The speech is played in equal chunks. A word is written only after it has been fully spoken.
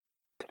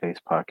Today's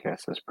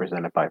podcast is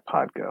presented by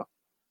Podgo.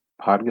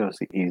 Podgo is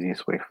the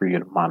easiest way for you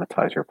to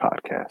monetize your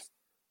podcast,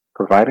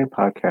 providing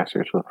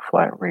podcasters with a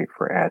flat rate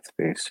for ad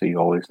space so you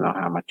always know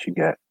how much you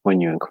get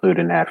when you include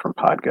an ad from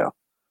Podgo.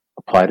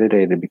 Apply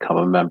today to become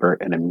a member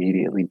and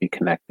immediately be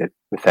connected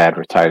with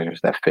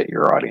advertisers that fit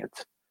your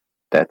audience.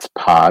 That's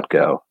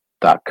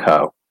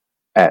podgo.co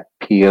at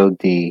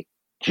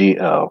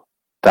podgo.co.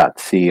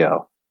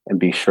 And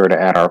be sure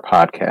to add our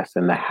podcast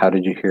in the How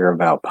Did You Hear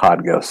About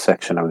Podgo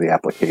section of the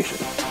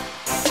application.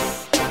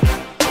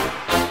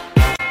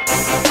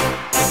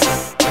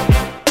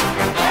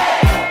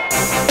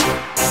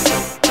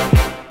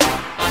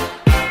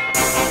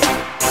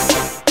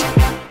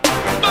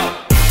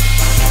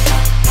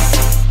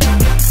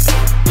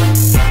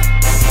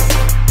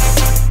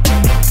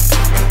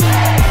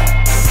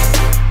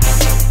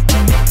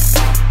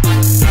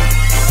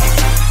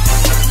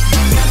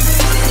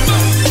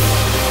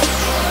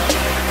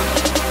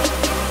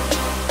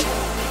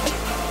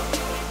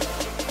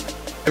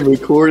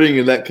 Recording,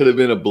 and that could have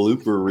been a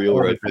blooper reel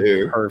right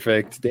there.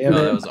 Perfect. Damn it.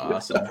 That was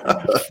awesome.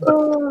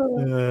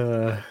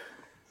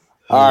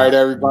 All right,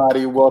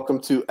 everybody.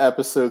 Welcome to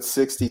episode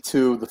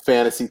 62 of the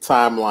Fantasy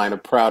Timeline, a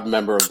proud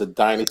member of the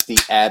Dynasty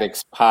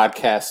Addicts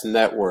Podcast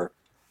Network.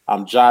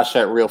 I'm Josh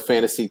at Real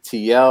Fantasy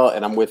TL,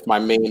 and I'm with my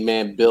main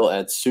man, Bill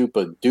at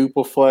Super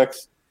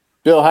Dupaflex.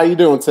 Bill, how you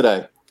doing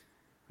today?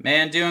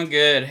 Man, doing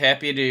good.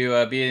 Happy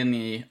to be in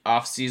the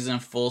off-season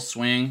full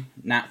swing,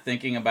 not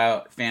thinking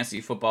about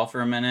fantasy football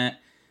for a minute.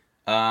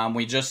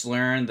 We just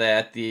learned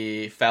that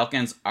the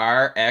Falcons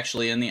are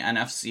actually in the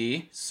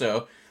NFC,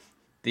 so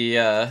the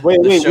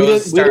show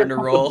is starting to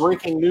roll. The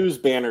breaking news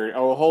banner.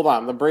 Oh, hold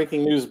on, the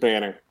breaking news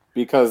banner,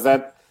 because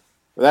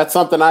that's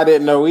something I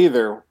didn't know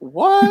either.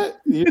 What?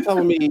 You're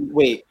telling me?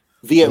 Wait,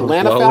 the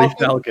Atlanta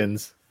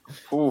Falcons?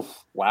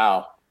 Oof,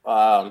 wow.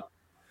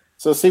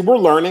 So see, we're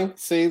learning.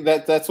 See,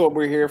 that's what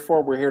we're here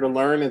for. We're here to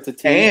learn and to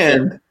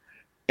teach.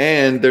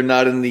 And they're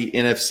not in the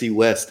NFC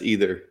West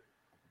either.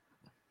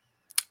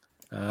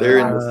 They're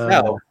in the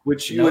South,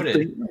 which you would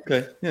think.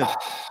 Okay, yeah.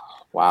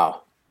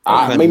 Wow.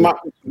 I mean,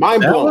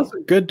 mind that blown. was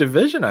a good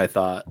division, I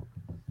thought.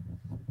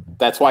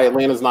 That's why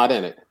Atlanta's not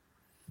in it.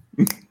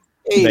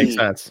 Hey.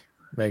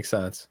 Makes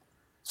sense.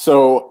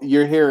 So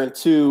you're hearing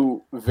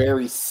two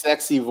very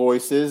sexy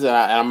voices, and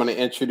I'm going to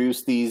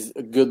introduce these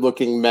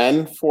good-looking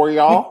men for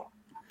y'all.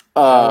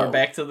 We're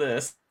back to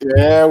this.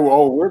 Yeah,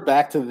 well, we're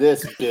back to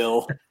this,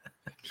 Bill.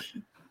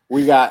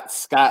 We got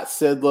Scott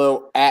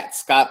Sidlow at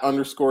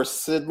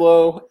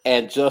Scott_Sidlow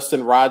and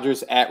Justin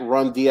Rogers at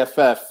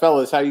RunDFF.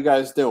 Fellas, how you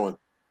guys doing?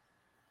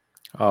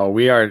 Oh,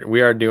 we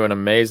are doing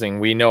amazing.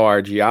 We know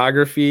our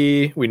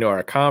geography. We know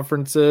our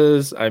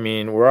conferences. I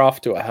mean, we're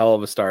off to a hell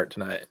of a start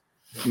tonight.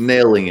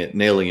 Nailing it.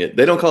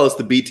 They don't call us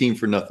the B team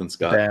for nothing,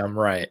 Scott. Damn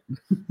right.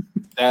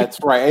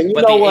 That's right. And you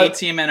but know the what? A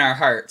team in our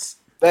hearts.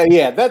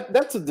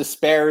 That's a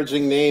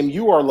disparaging name.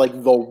 You are like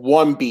the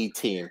 1B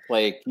team.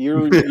 Like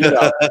you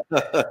know.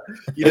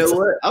 You know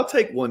what? I'll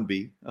take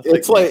 1B.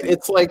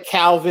 It's like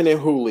Calvin and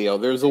Julio.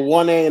 There's a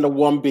 1A and a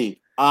 1B.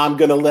 I'm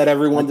gonna let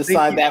everyone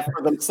decide that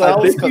for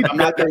themselves because I'm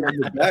not going in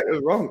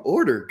the wrong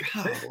order.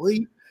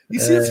 Golly. You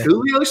see this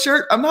Julio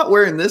shirt? I'm not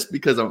wearing this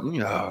because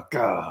oh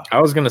god. I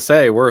was gonna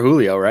say we're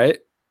Julio, right?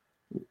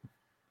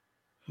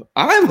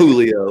 I'm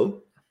Julio.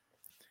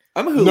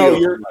 No,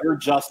 you're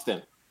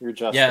Justin. You're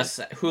Justin.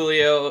 Yes,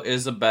 Julio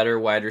is a better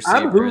wide receiver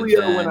I'm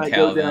Julio than when I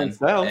Calvin, go down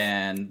south.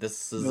 and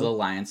this is a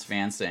Lions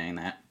fan saying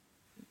that.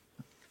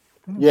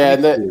 Yeah,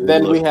 and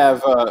then we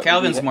have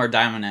Calvin's more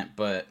dominant,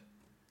 but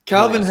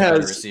Calvin Julio's a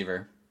better has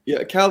receiver.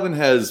 Yeah, Calvin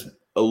has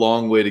a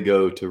long way to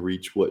go to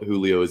reach what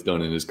Julio has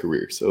done in his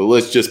career. So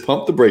let's just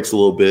pump the brakes a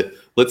little bit.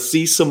 Let's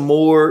see some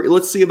more.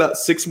 Let's see about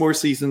 6 more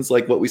seasons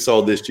like what we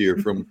saw this year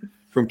from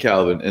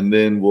Calvin, and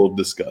then we'll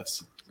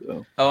discuss.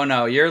 So. Oh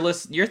no, you're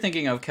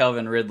thinking of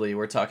Calvin Ridley.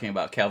 We're talking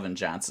about Calvin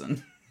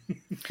Johnson.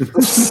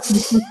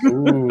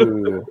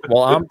 Ooh.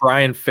 Well, I'm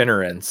Brian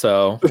Finneran,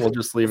 so we'll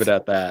just leave it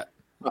at that.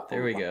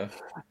 There we go.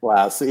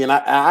 Wow. See, and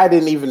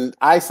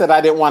I said I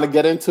didn't want to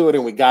get into it,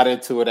 and we got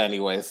into it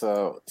anyway.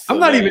 So I'm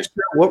not even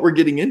sure what we're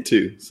getting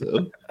into.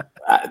 So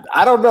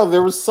I don't know.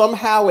 There was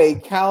somehow a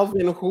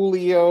Calvin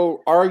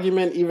Julio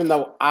argument, even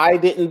though I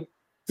didn't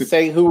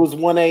say who was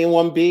 1A and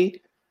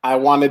 1B. I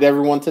wanted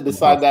everyone to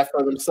decide that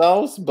for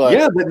themselves. But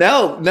yeah, but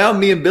now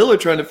me and Bill are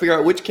trying to figure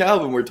out which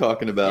Calvin we're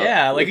talking about.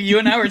 Yeah, like you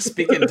and I were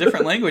speaking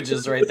different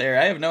languages right there.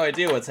 I have no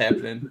idea what's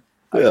happening.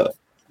 Yeah.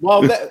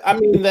 Well,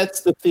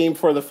 that's the theme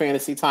for the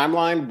fantasy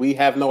timeline. We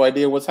have no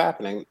idea what's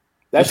happening.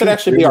 That should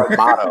actually be our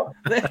motto.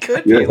 That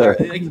could be. Like,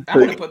 I'm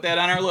going to put that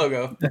on our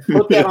logo.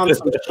 Put that on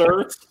some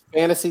shirts.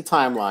 Fantasy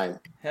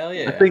timeline. Hell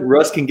yeah. I think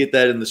Russ can get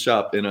that in the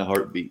shop in a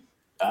heartbeat.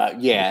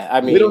 Yeah,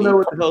 I mean, we don't know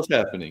what the hell's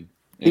happening.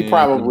 He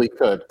probably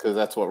could because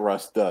that's what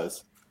Russ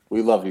does.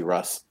 We love you,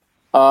 Russ.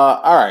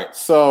 All right,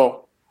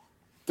 so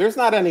there's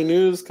not any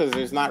news because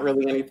there's not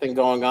really anything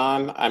going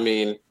on. I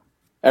mean,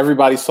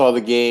 everybody saw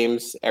the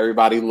games.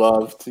 Everybody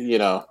loved,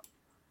 the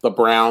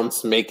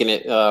Browns making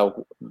it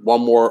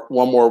one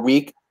more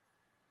week.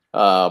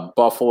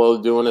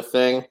 Buffalo doing a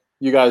thing.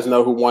 You guys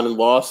know who won and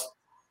lost?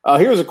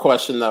 Here's a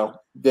question though: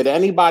 did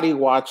anybody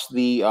watch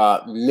the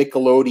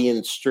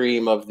Nickelodeon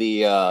stream of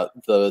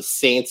the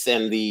Saints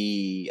and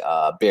the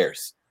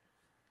Bears?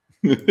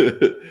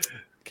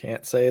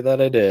 Can't say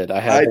that I did.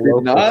 I did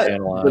not,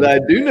 but I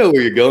do know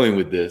where you're going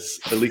with this.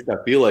 At least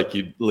I feel like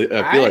you.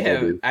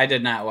 I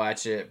did not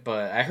watch it,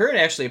 but I heard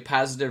actually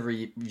positive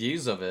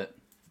reviews of it.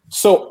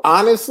 So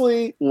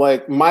honestly,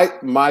 like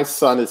my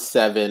son is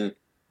 7.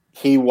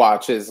 He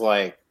watches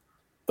like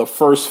the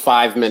first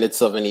 5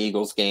 minutes of an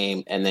Eagles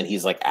game, and then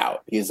he's like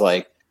out. He's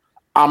like,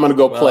 I'm gonna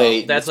go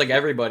play. That's like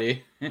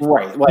everybody,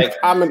 right? Like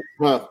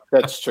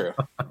that's true.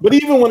 But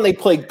even when they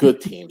play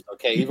good teams,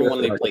 okay, even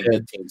when they play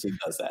good teams, he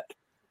does that.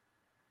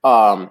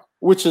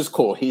 Which is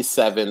cool. He's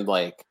 7.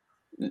 Like,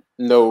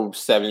 no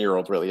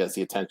 7-year-old really has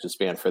the attention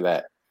span for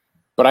that.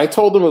 But I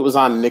told him it was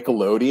on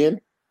Nickelodeon,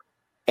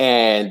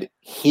 and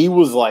he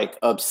was like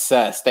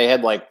obsessed. They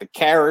had like the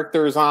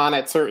characters on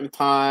at certain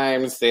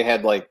times. They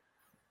had like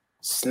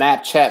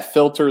Snapchat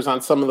filters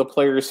on some of the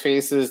players'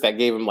 faces that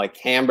gave him like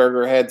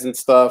hamburger heads and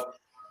stuff.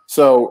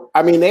 So,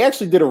 I mean, they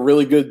actually did a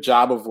really good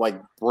job of like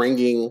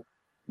bringing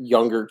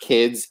younger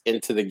kids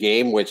into the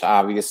game, which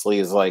obviously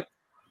is like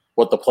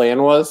what the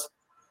plan was.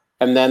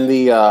 And then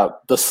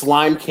the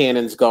slime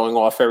cannons going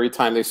off every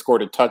time they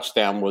scored a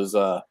touchdown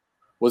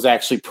was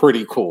actually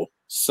pretty cool.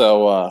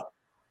 So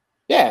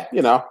yeah,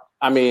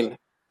 I mean,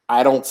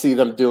 I don't see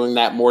them doing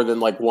that more than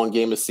like one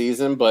game a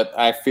season, but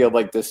I feel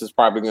like this is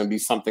probably going to be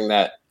something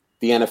that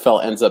the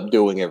NFL ends up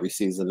doing every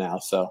season now.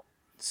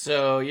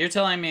 So you're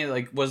telling me,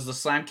 like, was the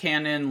slime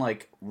cannon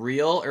like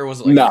real, or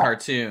was it like a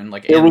cartoon,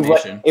 like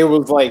animation? It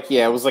was like a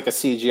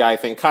CGI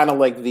thing, kind of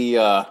like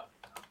the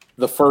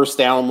first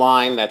down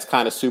line that's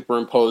kind of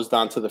superimposed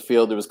onto the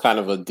field. It was kind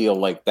of a deal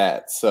like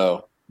that.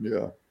 So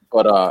yeah,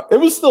 but it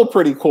was still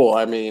pretty cool.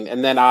 I mean,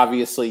 and then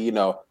obviously,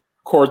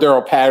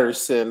 Cordero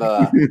Patterson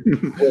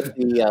with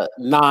the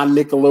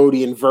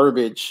non-Nickelodeon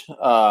verbiage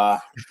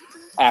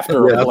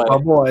after a play. Oh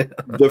boy.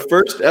 The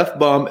first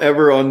F-bomb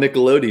ever on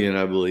Nickelodeon,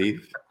 I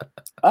believe.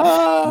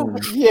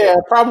 Yeah,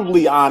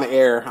 probably on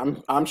air.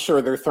 I'm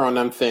sure they're throwing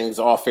them things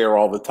off air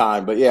all the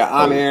time, but yeah,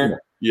 on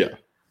air. Yeah.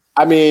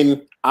 I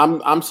mean,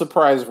 I'm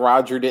surprised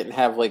Roger didn't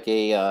have like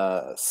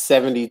a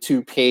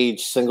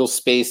 72-page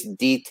single-space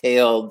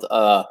detailed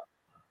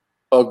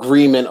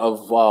agreement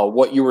of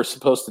what you were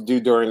supposed to do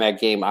during that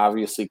game.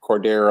 Obviously,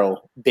 Cordero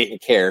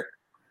didn't care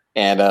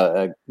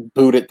and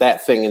booted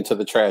that thing into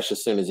the trash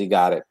as soon as he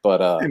got it.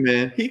 But hey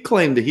man, he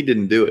claimed that he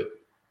didn't do it.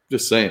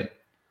 Just saying.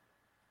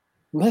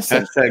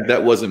 Listen, hashtag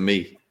that wasn't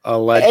me.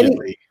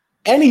 Allegedly.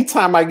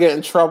 Anytime I get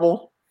in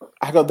trouble,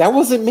 I go, that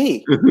wasn't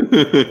me.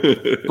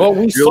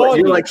 But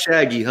You're like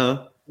Shaggy,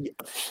 huh?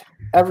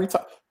 Every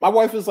time. My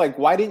wife is like,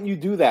 why didn't you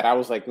do that? I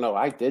was like, no,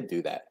 I did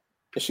do that.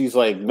 And she's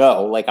like,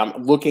 no, like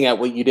I'm looking at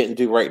what you didn't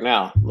do right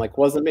now. I'm like,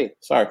 wasn't me.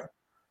 Sorry.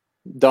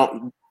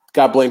 Don't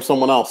gotta blame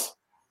someone else.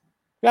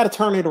 You gotta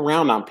turn it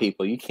around on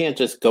people. You can't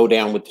just go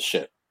down with the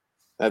shit.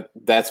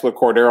 That's what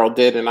Cordero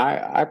did, and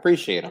I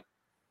appreciate him.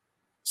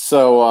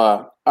 So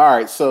all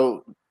right,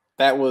 so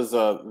that was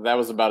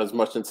about as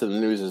much into the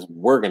news as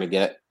we're gonna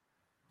get.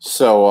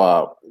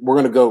 So we're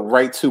gonna go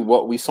right to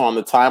what we saw on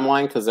the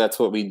timeline, because that's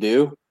what we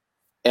do.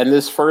 And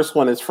this first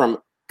one is from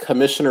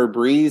Commissioner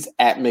Breeze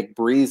at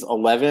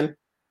McBreeze11.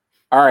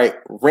 All right,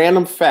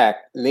 random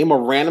fact. Name a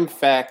random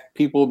fact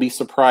people will be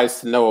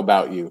surprised to know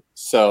about you.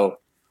 So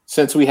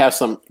since we have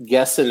some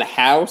guests in the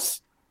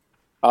house,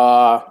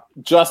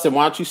 Justin,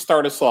 why don't you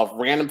start us off?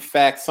 Random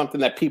fact,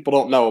 something that people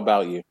don't know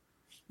about you.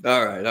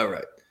 All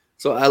right.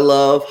 So I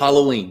love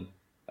Halloween.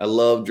 I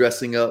love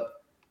dressing up.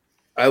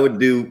 I would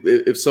do,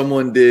 if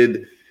someone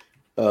did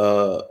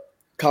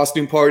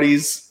costume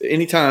parties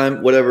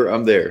anytime, whatever,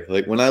 I'm there.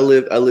 Like when I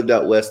lived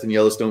out west in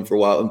Yellowstone for a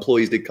while.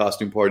 Employees did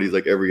costume parties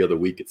like every other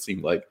week, it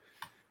seemed like.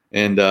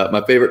 And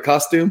my favorite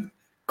costume,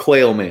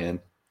 Quail Man.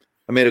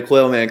 I made a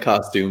Quail Man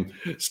costume.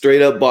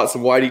 Straight up bought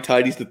some whitey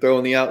tighties to throw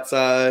on the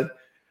outside.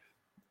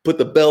 Put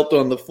the belt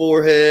on the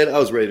forehead. I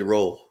was ready to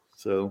roll.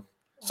 So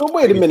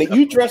wait a minute.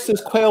 You dressed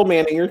as Quail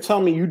Man and you're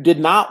telling me you did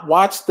not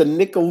watch the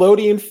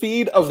Nickelodeon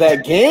feed of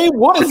that game?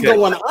 What is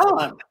going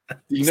on?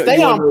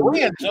 Stay on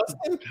brand,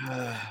 Justin.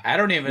 I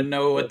don't even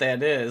know what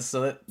that is.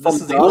 So this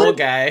is the old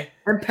guy.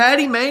 And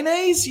Patty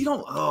Mayonnaise? You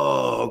don't.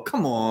 Oh,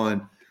 come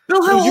on.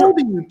 Bill, how old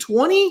are you?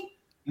 20?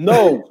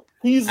 No.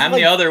 I'm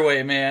the other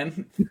way,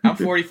 man. I'm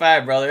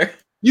 45, brother.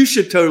 You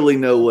should totally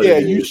know what it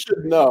is. Yeah, you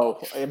should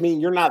know. I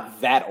mean, you're not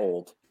that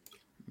old.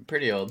 I'm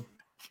pretty old.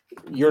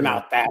 You're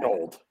not that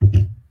old.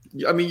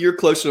 I mean, you're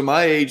closer to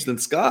my age than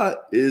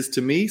Scott is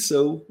to me.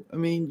 So, I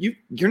mean,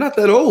 you're not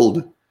that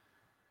old.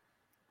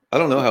 I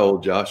don't know how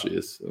old Josh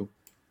is. So.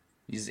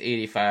 He's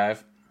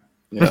 85.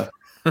 Yeah.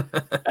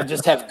 I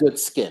just have good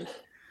skin.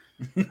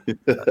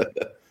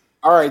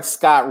 All right,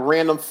 Scott,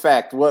 random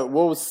fact.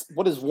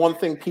 What is one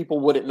thing people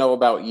wouldn't know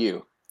about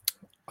you?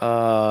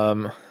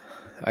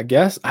 I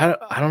guess I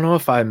don't know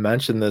if I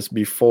mentioned this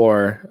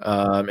before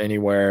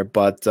anywhere,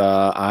 but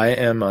I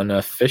am an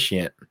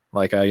officiant.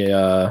 Like I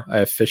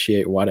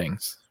officiate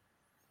weddings.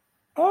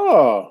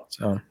 Oh.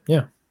 So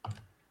yeah.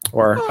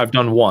 or I've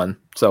done one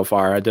so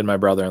far. I did my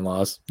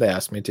brother-in-law's. They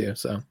asked me to,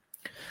 so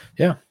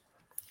yeah.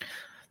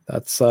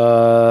 That's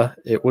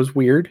it was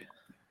weird.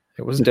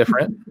 It was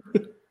different.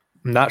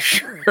 I'm not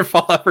sure if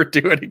I'll ever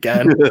do it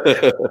again,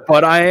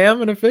 but I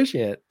am an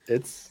officiant.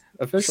 It's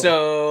official.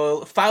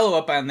 So follow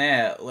up on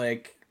that.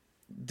 Like,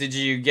 did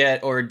you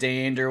get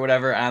ordained or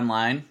whatever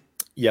online?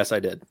 Yes, I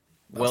did.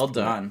 Well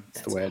done.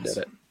 That's the way I did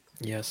it.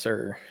 Yes,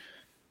 sir.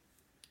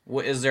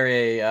 What is there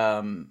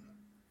a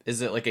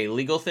is it like a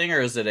legal thing,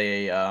 or is it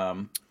a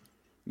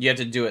you have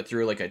to do it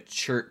through like a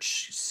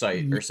church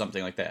site or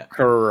something like that?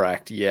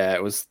 Correct. Yeah,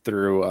 it was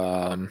through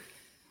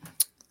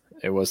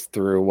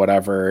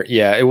whatever.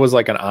 Yeah, it was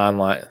like an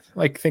online,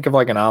 like think of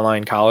like an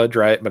online college,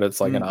 right? But it's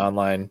like an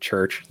online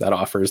church that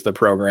offers the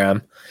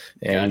program,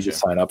 and you just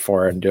sign up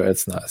for it and do it.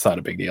 It's not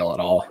a big deal at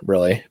all,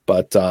 really.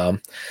 But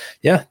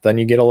yeah, then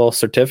you get a little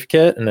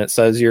certificate and it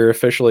says you're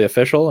officially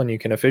official and you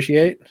can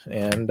officiate.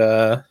 And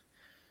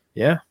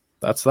yeah,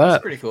 that's that.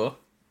 That's pretty cool.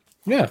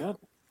 Yeah.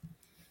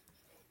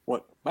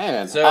 What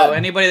man? So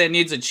anybody that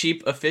needs a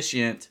cheap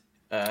officiant,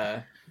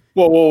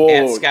 whoa.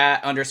 at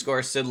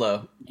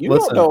Scott_Sidlow. You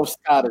Listen. don't know if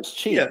Scott is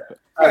cheap. Yeah.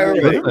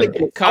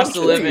 Cost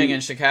of living in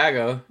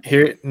Chicago.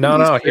 Here's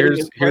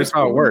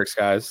how it works,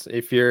 guys.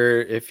 If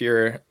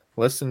you're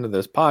listening to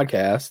this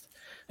podcast,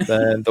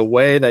 then the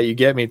way that you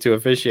get me to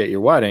officiate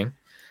your wedding,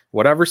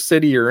 whatever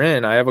city you're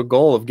in, I have a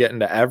goal of getting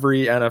to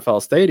every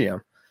NFL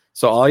stadium.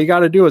 So all you got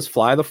to do is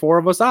fly the four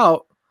of us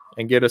out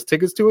and get us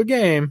tickets to a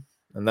game,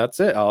 and that's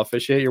it. I'll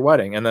officiate your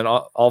wedding, and then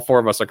all four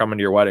of us are coming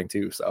to your wedding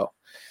too. So.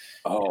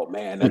 Oh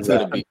man, that's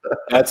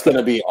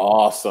gonna be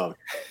awesome.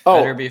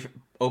 Better be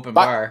open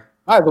bar.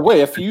 By the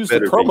way, if you use the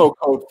Better promo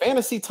code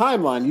Fantasy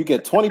Timeline, you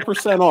get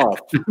 20% off.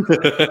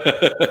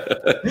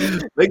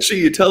 Make sure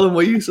you tell them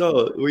where you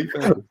saw it. Where you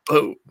found it.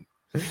 Boom.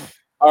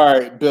 All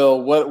right,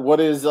 Bill. What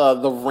is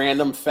the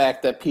random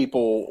fact that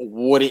people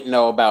wouldn't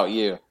know about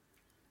you?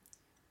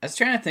 I was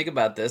trying to think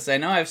about this. I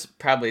know I've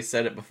probably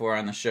said it before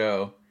on the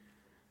show,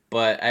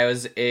 but I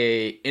was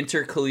a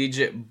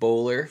intercollegiate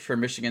bowler for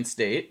Michigan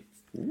State.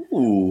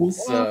 Ooh.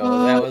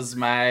 So that was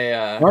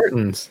my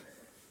Martins.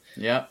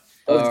 Yep.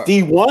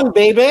 D1,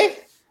 baby.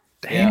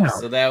 Damn. Yeah,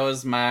 so that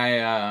was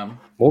my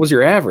What was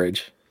your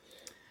average?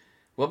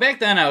 well, back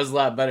then I was a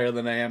lot better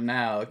than I am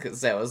now,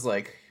 because that was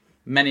like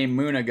many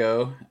moon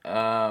ago.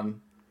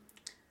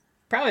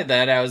 Probably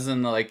that I was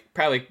in the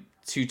probably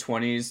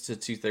 220s to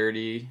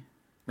 230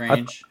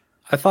 range.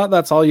 I thought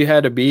that's all you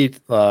had to beat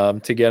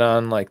to get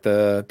on like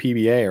the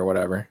PBA or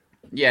whatever.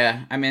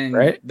 Yeah, I mean,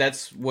 right?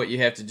 That's what you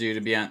have to do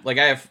to be on. Like,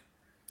 I have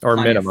Or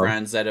plenty minimum. of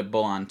friends that have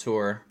bowl on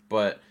tour,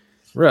 but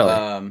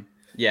Really?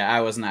 yeah,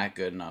 I was not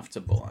good enough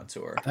to bowl on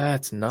tour.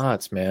 That's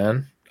nuts,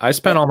 man. I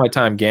spent all my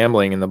time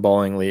gambling in the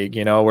bowling league,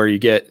 where you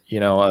get,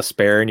 a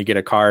spare and you get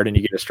a card and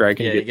you get a strike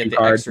and you get 2 the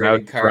cards and I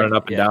X-rated was card. running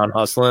up and down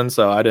hustling.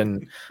 So I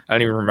didn't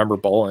even remember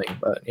bowling,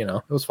 but it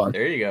was fun.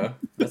 There you go.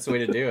 That's the way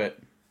to do it.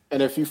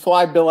 And if you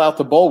fly Bill out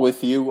to bowl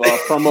with you,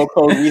 promo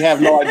code we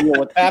have no idea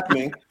what's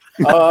happening.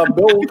 Bill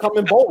will come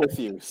and bowl with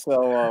you.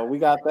 So we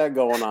got that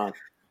going on.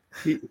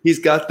 He's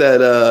got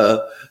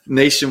that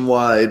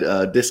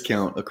nationwide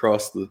discount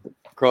across the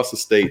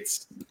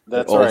states.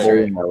 That's all right.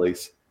 bowling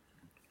alleys.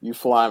 You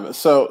fly me.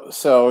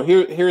 So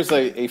here's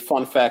a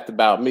fun fact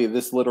about me.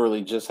 This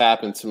literally just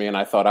happened to me, and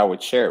I thought I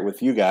would share it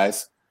with you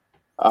guys.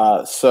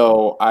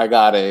 So I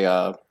got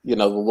a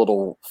the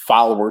little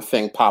follower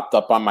thing popped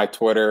up on my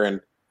Twitter,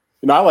 and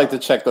I like to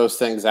check those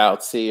things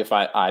out, see if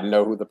I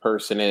know who the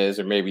person is,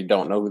 or maybe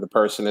don't know who the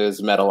person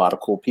is. Met a lot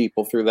of cool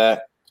people through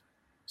that.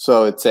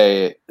 So it's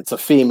a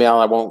female.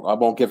 I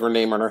won't give her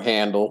name or her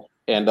handle.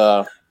 And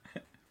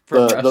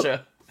From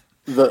Russia.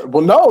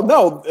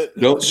 No.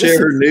 Don't share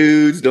her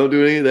nudes. Don't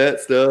do any of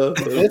that stuff.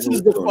 This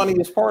is the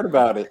funniest part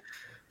about it.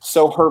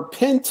 So her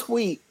pinned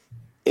tweet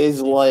is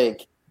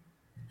like,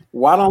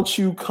 "Why don't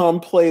you come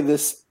play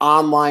this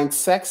online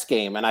sex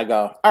game?" And I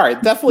go, "All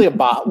right, definitely a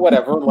bot,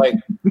 whatever." Like,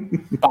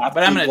 but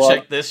I'm gonna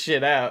check this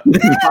shit out.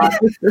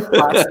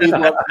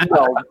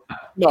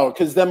 No,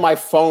 because then my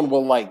phone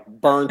will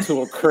burn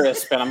to a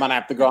crisp, and I'm gonna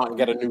have to go out and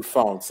get a new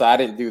phone. So I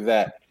didn't do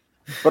that.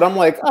 But I'm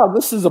like, oh,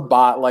 this is a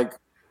bot.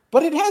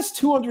 But it has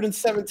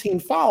 217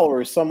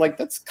 followers, so I'm like,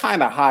 that's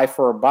kind of high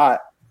for a bot.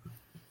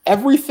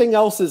 Everything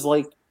else is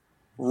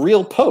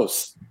real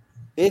posts.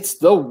 It's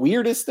the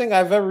weirdest thing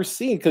I've ever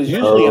seen, because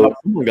usually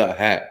someone got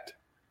hacked.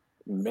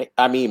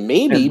 I mean,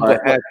 maybe, And by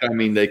but hacked, I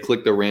mean they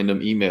clicked a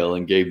random email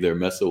and gave their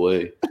mess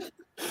away.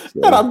 So,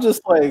 and I'm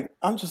just like,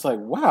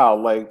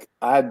 wow.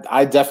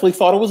 I definitely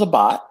thought it was a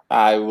bot.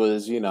 I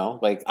was,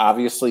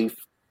 obviously,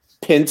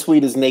 pin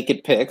tweet is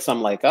naked pics.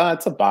 I'm like,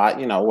 it's a bot.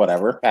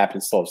 Whatever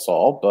happens to us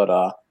all.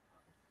 But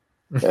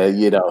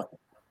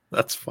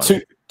That's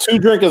funny. Two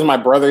Drink is my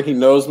brother. He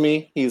knows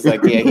me. He's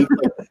like, yeah, he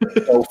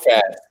played so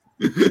fast.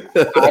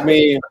 I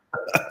mean,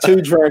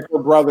 Two Drink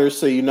were brothers,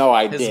 so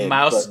I his did.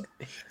 Mouse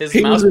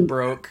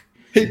broke.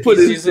 he put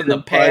He's it using the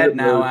in pad private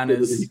now mode on so that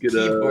his he could,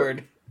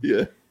 keyboard.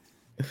 Yeah.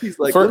 He's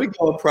like, let me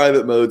go in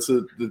private mode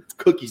so the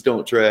cookies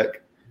don't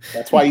track.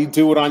 That's why you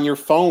do it on your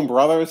phone,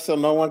 brother, so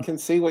no one can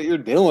see what you're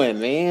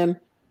doing, man.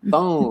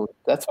 phone.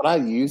 That's what I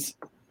use.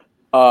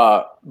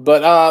 But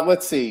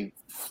let's see.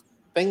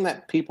 Thing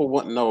that people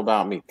wouldn't know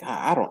about me. God,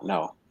 I don't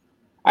know.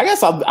 I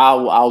guess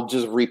I'll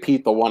just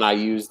repeat the one I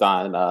used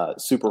on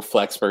Super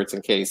Flexperts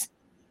in case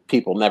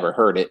people never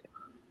heard it.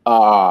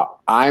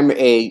 I'm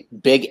a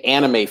big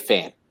anime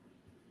fan.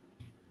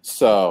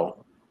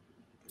 So,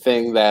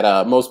 thing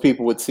that most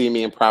people would see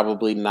me and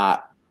probably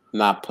not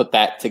put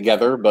that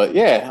together. But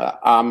yeah,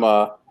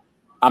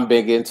 I'm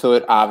big into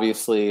it.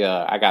 Obviously,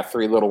 I got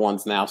 3 little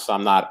ones now, so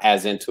I'm not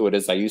as into it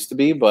as I used to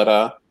be. But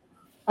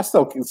I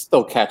still can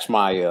catch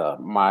my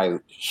my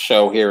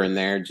show here and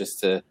there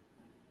just to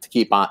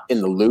keep on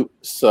in the loop.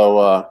 So,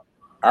 all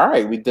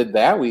right, we did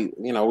that. We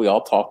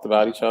all talked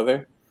about each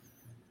other.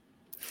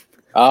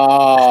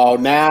 Oh,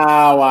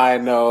 now I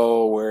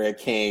know where it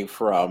came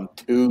from.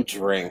 2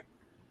 Drink.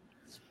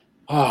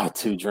 Oh,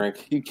 2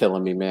 Drink. You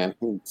killing me, man.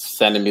 You're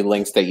sending me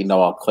links that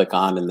I'll click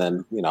on and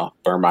then,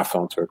 burn my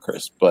phone to a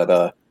crisp. But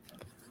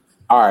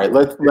all right,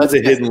 let's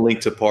a hidden link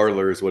to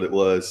Parler is what it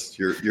was.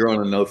 You're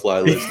on a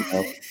no-fly list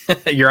now.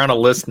 You're on a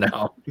list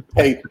now.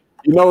 Hey,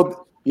 you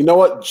know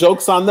what?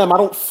 Joke's on them. I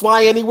don't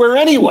fly anywhere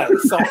anyway.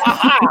 So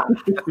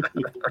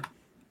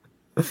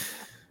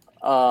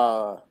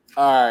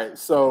all right,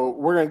 so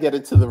we're gonna get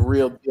into the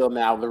real deal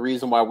now. The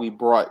reason why we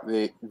brought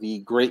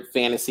the great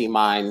fantasy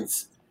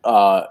minds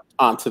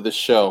onto the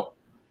show.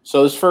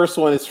 So this first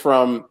one is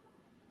from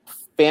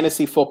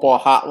Fantasy Football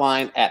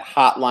Hotline at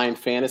Hotline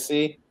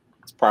Fantasy.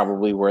 It's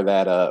probably where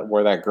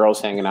that girl's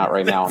hanging out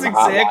right now. That's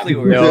on the exactly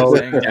hotline. where she's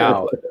hanging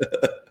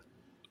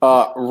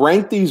out.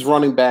 Rank these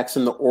running backs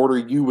in the order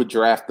you would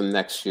draft them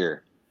next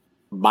year: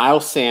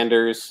 Miles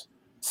Sanders,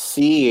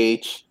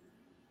 CH,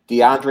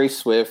 DeAndre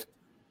Swift,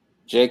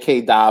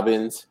 J.K.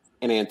 Dobbins,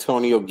 and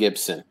Antonio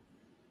Gibson.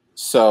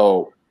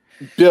 So,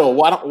 Bill,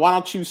 why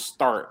don't you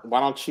start? Why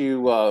don't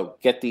you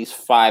get these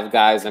 5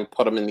 guys and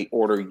put them in the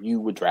order you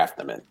would draft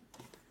them in?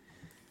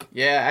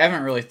 Yeah, I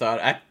haven't really thought.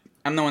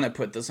 I'm the one that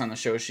put this on the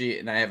show sheet,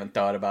 and I haven't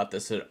thought about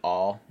this at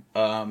all.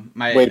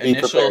 My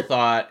initial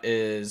thought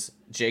is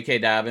J.K.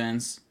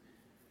 Dobbins,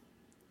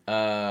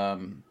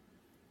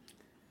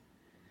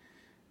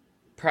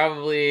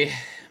 probably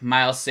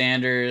Miles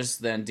Sanders,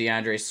 then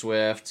DeAndre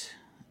Swift,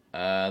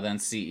 then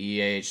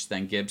CEH,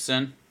 then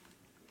Gibson.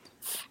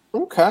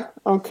 Okay.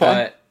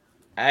 But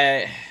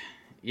I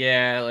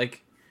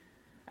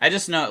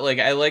just know,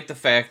 I like the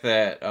fact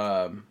that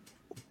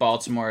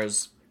Baltimore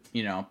is,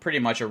 pretty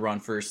much a run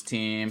first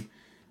team.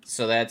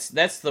 So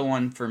that's the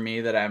one for me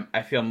that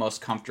I feel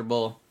most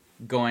comfortable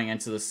going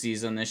into the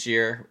season this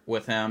year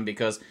with him,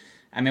 because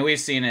we've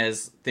seen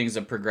as things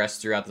have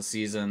progressed throughout the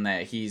season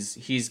that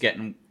he's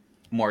getting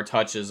more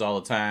touches all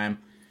the time.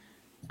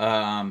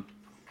 The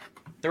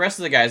rest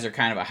of the guys are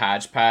kind of a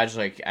hodgepodge.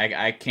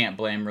 I can't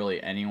blame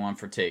really anyone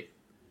for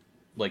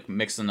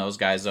mixing those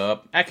guys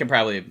up. I can't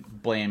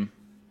blame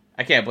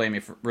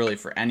you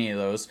for any of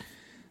those.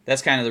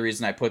 That's kind of the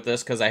reason I put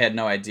this, because I had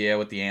no idea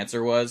what the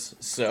answer was.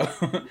 So,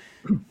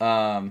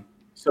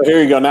 so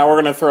here you go. Now we're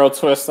gonna throw a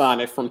twist on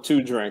it from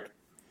 2 Drink.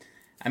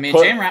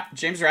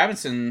 James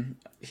Robinson,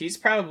 he's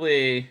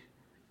probably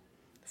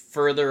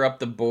further up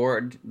the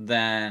board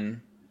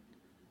than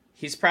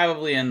he's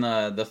probably in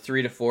the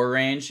 3 to 4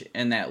 range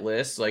in that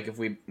list. If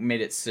we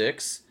made it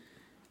 6,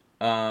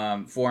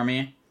 for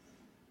me,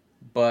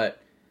 but.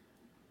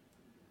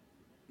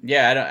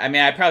 Yeah,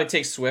 I'd probably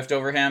take Swift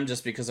over him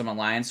just because I'm a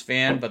Lions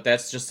fan, but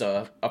that's just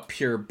a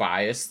pure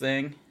bias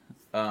thing.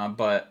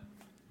 But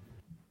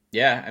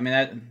yeah,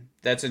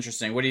 that's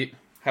interesting.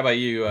 How about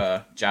you,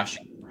 Josh?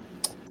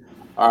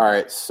 All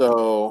right,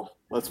 so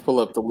let's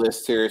pull up the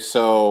list here.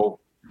 So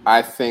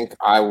I think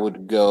I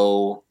would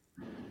go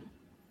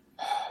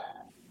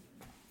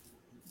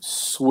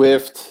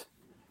Swift,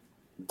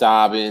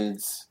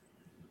 Dobbins,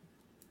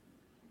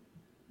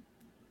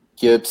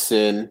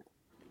 Gibson,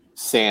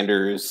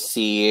 Sanders,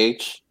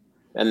 CH,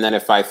 and then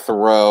if I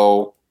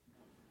throw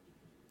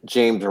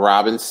James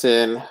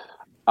Robinson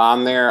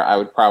on there, I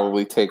would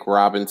probably take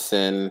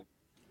Robinson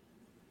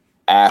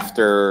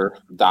after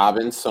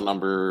Dobbins, so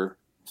number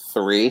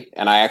 3.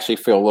 And I actually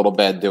feel a little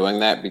bad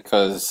doing that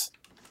because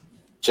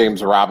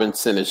James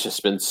Robinson has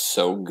just been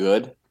so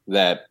good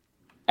that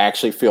I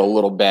actually feel a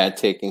little bad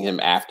taking him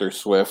after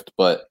Swift.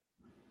 But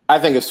I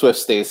think if Swift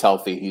stays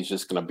healthy, he's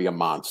just going to be a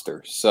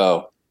monster.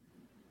 So,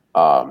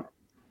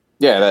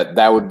 yeah,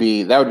 that would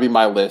be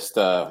my list.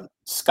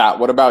 Scott,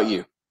 what about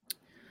you?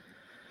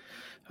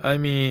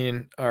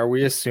 Are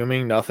we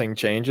assuming nothing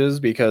changes?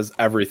 Because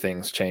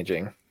everything's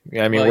changing.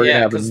 We're Well, going to yeah,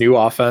 have a 'cause- new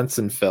offense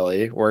in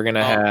Philly. We're going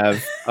to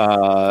have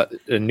a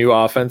new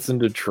offense in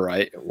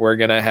Detroit. We're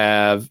going to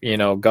have,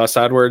 Gus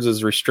Edwards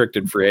is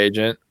restricted free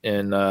agent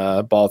in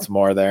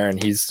Baltimore there,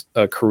 and he's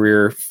a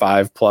career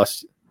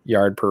 5+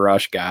 yard per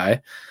rush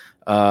guy.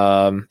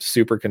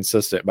 Super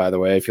consistent, by the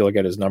way. If you look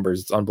at his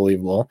numbers, it's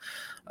unbelievable.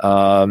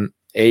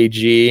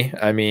 AG,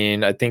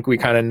 I think we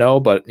kind of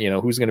know, but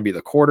who's going to be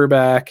the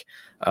quarterback?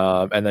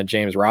 And then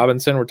James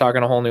Robinson, we're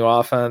talking a whole new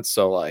offense.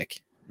 So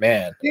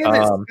man. Damn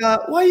it,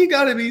 Scott. Why you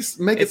gotta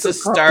make it It's so a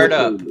startup.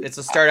 complicated? It's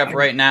a startup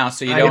right now,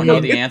 so you I don't know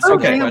mean, the It's answer so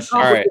to the damn question.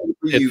 All right. complicated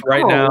for It's you.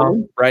 right Come now.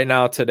 on. Right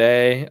now,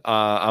 today,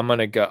 I'm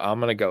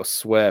gonna go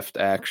Swift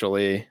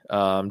actually,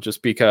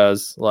 just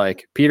because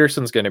like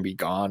Peterson's gonna be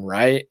gone,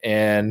 right?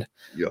 And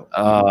Yup.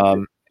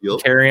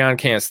 Carry-on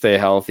can't stay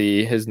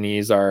healthy. His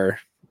knees are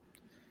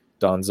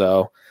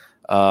donezo.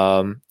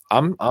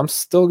 I'm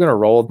still gonna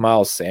roll with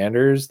Miles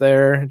Sanders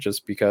there,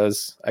 just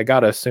because I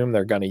gotta assume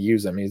they're gonna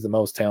use him. He's the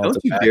most talented.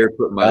 Don't you back dare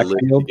put my list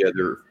backfield.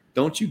 together.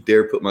 Don't you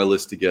dare put my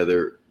list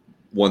together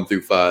 1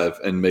 through 5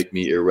 and make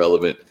me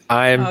irrelevant.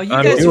 I'm You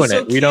guys are doing so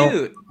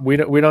it.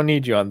 We don't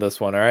need you on this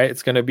one. All right.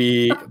 It's gonna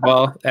be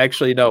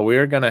actually no,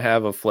 we're gonna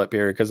have a flip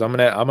here because I'm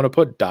gonna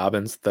put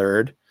Dobbins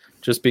third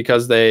just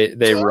because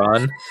they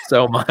run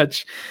so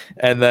much.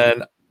 And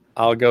then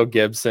I'll go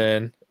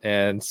Gibson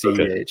and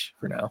CEH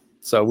for now.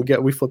 So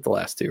we flipped the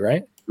last two,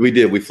 right? We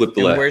did. We flipped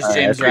the And last. where's All right,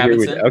 James I figured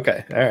we Robinson? did.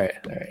 Okay. All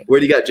right. Where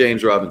do you got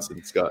James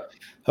Robinson, Scott?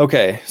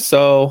 Okay.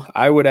 So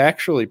I would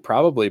actually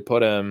probably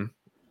put him.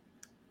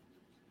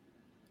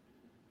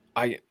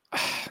 I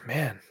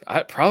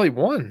probably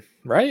one,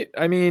 right?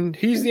 I mean,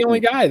 he's the only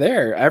guy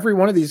there. Every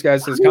one of these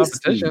guys has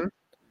competition.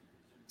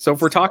 So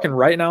if we're talking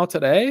right now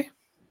today,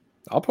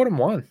 I'll put him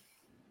one.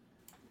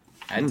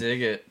 I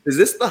dig it. Is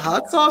this the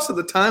hot sauce of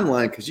the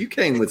timeline? Because you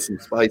came with some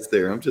spice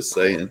there. I'm just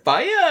saying.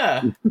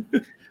 Fire!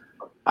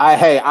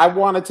 I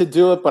wanted to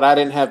do it, but I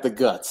didn't have the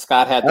guts.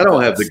 Scott had. I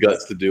don't have the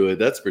guts to do it.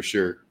 That's for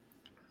sure.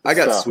 I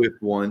got So-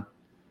 Swift one.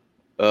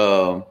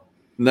 And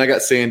I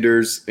got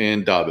Sanders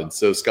and Dobbins.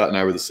 So Scott and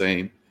I were the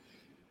same.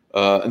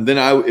 And then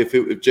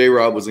if J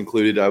Rob was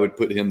included, I would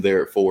put him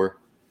there at 4.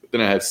 But then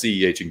I have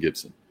CEH and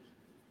Gibson.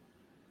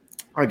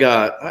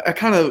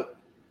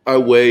 I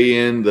weigh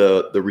in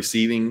the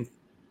receiving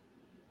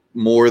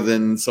more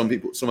than some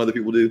other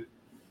people do.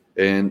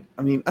 And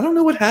I mean, I don't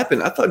know what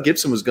happened. I thought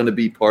Gibson was going to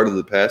be part of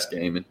the pass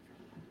game, and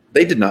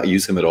they did not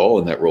use him at all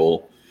in that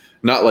role.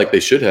 Not like they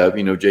should have.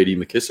 J.D.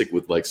 McKissick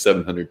with like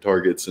 700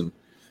 targets and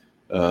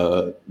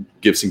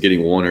Gibson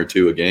getting 1 or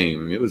 2 a game.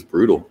 I mean, it was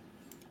brutal.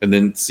 And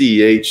then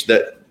CEH,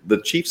 that the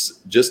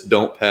Chiefs just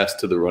don't pass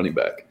to the running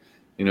back.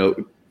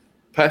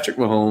 Patrick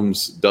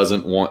Mahomes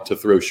doesn't want to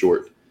throw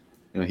short.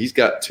 He's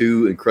got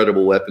 2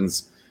 incredible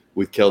weapons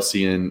with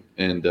Kelsey and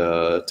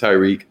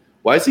Tyreek.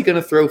 Why is he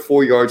going to throw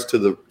 4 yards to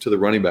the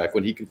running back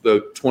when he can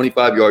throw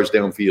 25 yards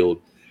downfield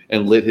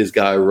and let his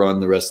guy run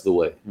the rest of the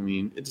way? I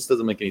mean, it just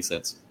doesn't make any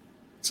sense.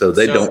 So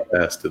they don't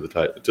pass to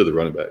the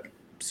running back.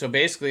 So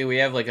basically, we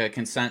have like a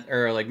consent,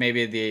 or like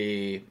maybe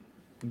the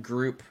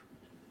group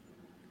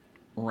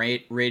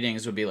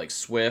ratings would be like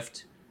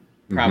Swift,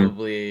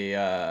 probably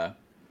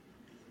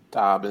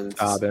Dobbins.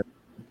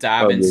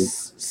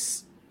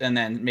 and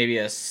then maybe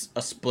a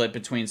split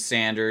between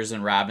Sanders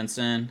and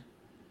Robinson.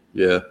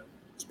 Yeah,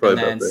 it's probably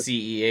and then about that.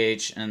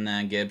 CEH and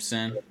then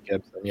Gibson.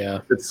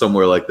 Yeah, It's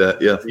somewhere like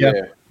that. Yeah.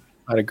 Yeah.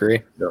 I'd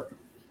agree.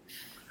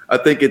 I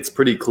think it's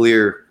pretty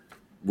clear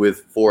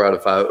with 4 out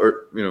of 5,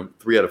 or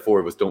 3 out of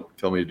 4 of us. Don't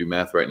tell me to do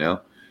math right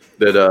now.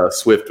 That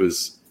Swift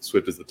is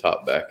the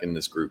top back in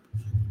this group.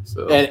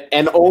 So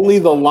And only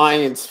the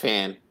Lions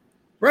fan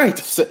right.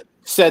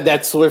 said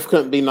that Swift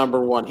couldn't be number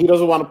 1. He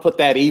doesn't want to put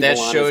that evil That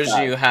on shows his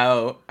guy. you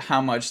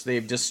how much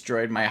they've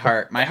destroyed my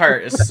heart. My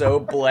heart is so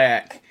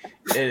black.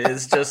 It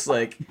is just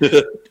like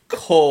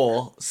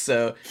coal.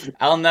 So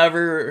I'll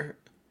never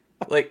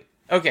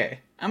okay,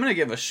 I'm gonna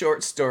give a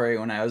short story.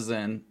 When I was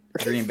in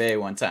Green Bay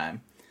one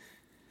time,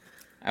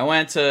 I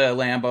went to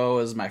Lambeau.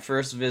 It was my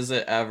first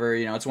visit ever.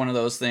 It's one of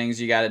those things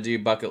you got to do,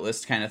 bucket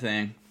list kind of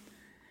thing.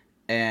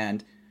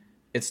 And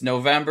it's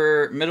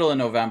November, middle of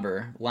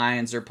November.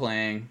 Lions are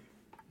playing.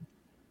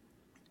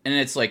 And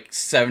it's like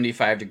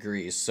 75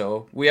 degrees.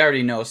 So we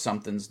already know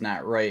something's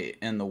not right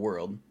in the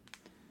world.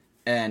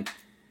 And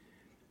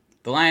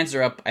the Lions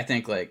are up, I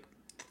think, like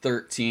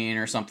 13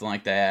 or something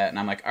like that. And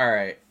I'm like, all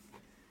right,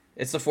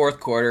 it's the fourth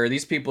quarter.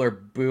 These people are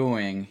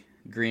booing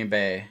Green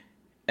Bay.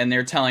 And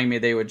they're telling me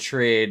they would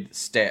trade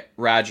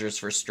Rodgers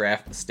for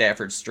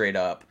Stafford straight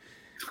up.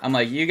 I'm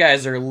like, you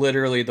guys are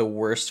literally the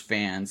worst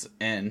fans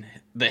in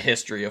the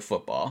history of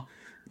football.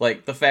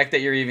 Like, the fact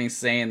that you're even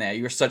saying that,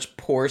 you're such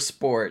poor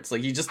sports.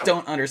 Like, you just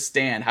don't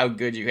understand how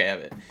good you have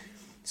it.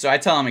 So I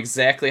tell them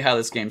exactly how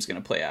this game's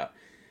going to play out.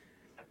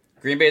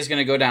 Green Bay's going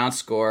to go down,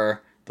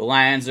 score. The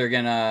Lions are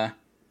going to,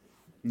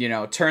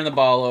 turn the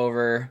ball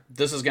over.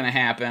 This is going to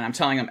happen. I'm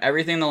telling them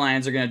everything the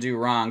Lions are going to do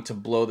wrong to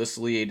blow this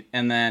lead.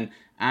 And then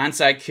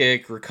onside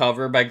kick,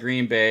 recover by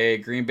Green Bay.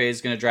 Green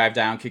Bay's going to drive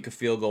down, kick a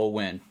field goal,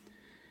 win.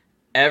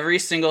 Every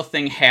single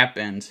thing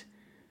happened.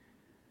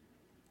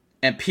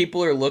 And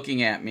people are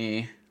looking at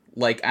me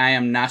like I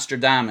am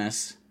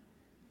Nostradamus.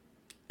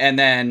 And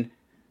then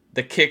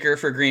the kicker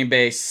for Green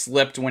Bay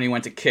slipped when he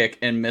went to kick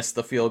and missed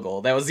the field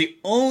goal. That was the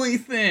only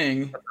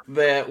thing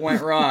that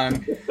went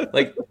wrong.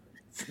 Like,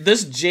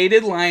 this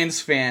jaded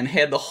Lions fan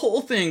had the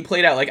whole thing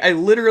played out. Like, I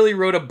literally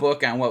wrote a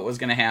book on what was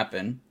going to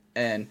happen.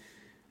 And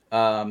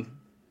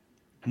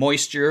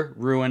moisture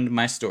ruined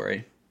my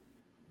story.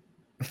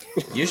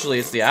 Usually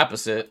it's the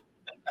opposite.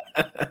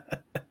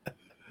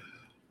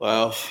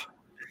 Wow.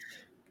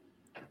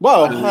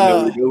 Well, I didn't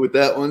know where to go with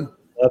that one.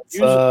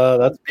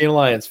 That's being a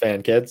Lions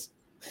fan, kids.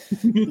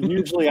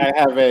 usually I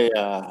have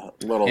a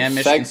little And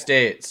Michigan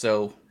State.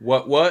 So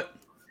what?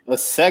 a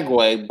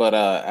segue, but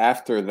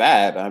after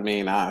that, I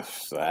mean, I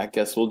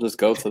guess we'll just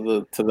go to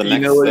the next. You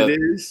know what it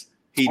is?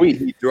 tweet.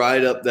 He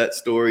dried up that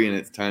story, and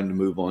it's time to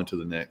move on to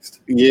the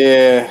next.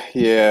 Yeah.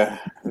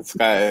 It's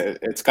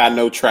got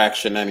no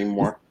traction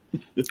anymore.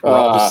 We're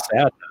all just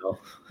sad now.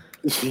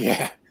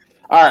 Yeah.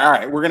 All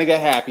right. We're gonna get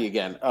happy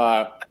again.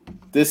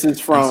 This is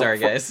I'm sorry,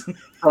 guys.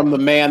 from the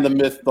man, the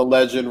myth, the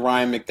legend,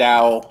 Ryan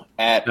McDowell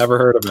at Never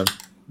heard of him.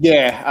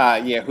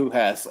 who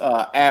has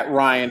at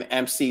Ryan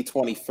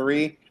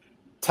MC23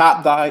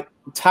 top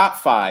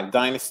 5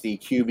 dynasty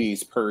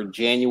QBs per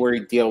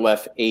January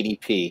DLF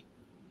ADP.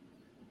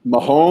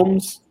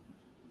 Mahomes,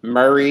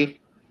 Murray,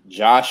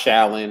 Josh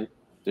Allen,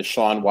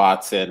 Deshaun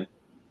Watson,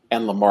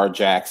 and Lamar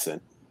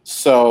Jackson.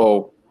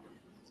 So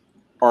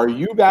are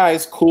you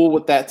guys cool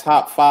with that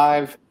top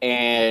 5?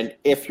 And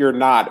if you're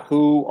not,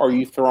 who are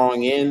you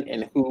throwing in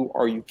and who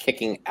are you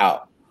kicking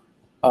out?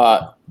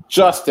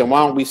 Justin,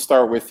 why don't we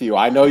start with you?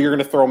 I know you're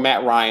going to throw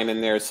Matt Ryan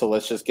in there, so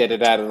let's just get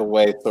it out of the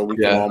way so we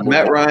can all move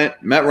Matt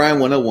on. Ryan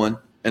 101,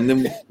 and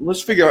then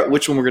let's figure out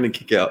which one we're going to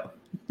kick out.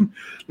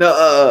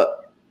 No,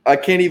 I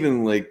can't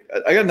even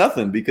I got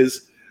nothing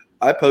because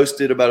I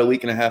posted about a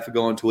week and a half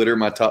ago on Twitter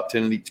my top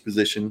 10 at each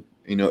position,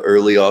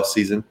 early off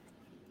season.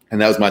 And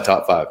that was my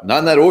top 5. Not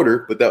in that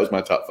order, but that was my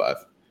top 5.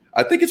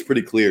 I think it's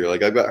pretty clear.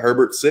 I've got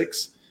Herbert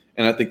 6,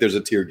 and I think there's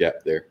a tier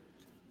gap there.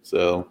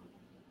 So,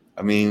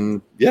 I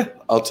mean, yeah,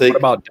 I'll take. What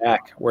about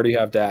Dak? Where do you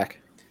have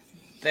Dak?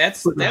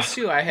 That's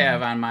who I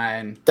have on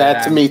mine.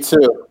 That's me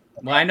too.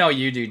 Well, I know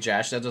you do,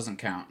 Josh. That doesn't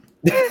count.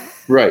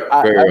 Right.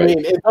 I right.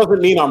 mean, it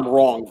doesn't mean I'm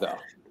wrong though.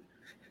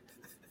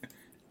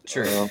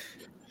 True.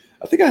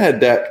 I think I had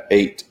Dak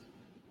 8.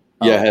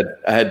 Yeah,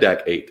 I had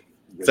Dak 8.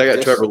 So I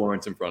got Trevor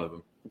Lawrence in front of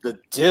him. The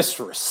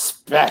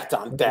disrespect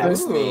on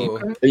Dak's name.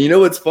 Ooh. And you know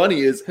what's funny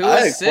is Who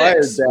I was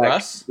acquired 6? Dak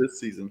Russ? this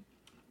season.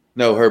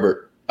 No,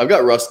 Herbert. I've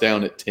got Russ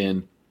down at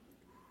 10.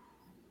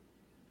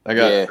 I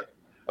got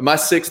my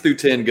 6 through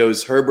 10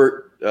 goes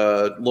Herbert,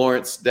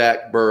 Lawrence,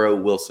 Dak, Burrow,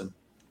 Wilson.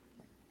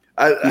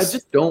 I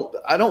just don't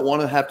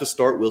want to have to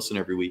start Wilson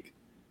every week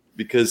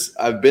because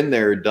I've been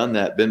there, done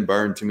that, been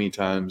burned too many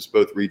times,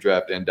 both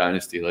redraft and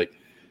dynasty.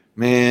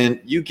 Man,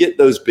 you get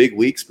those big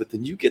weeks, but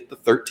then you get the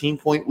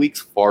 13-point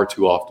weeks far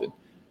too often.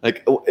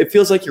 It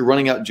feels like you're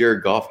running out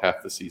Jared Goff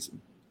half the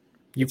season.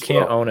 You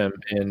can't own him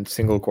in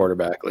single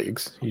quarterback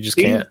leagues. You just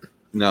can't.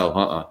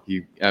 No,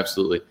 You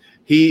absolutely.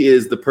 He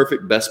is the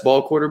perfect best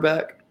ball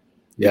quarterback.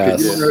 Yeah,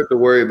 You don't have to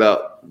worry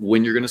about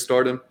when you're going to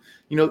start him.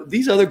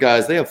 These other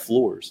guys, they have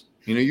floors.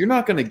 You're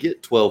not going to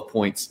get 12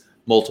 points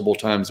multiple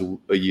times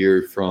a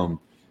year from,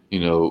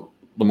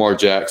 Lamar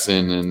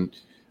Jackson and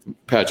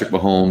Patrick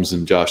Mahomes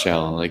and Josh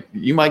Allen.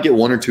 You might get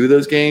 1 or 2 of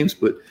those games,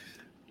 but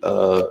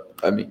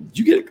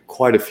you get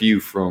quite a few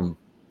from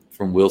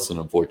Wilson,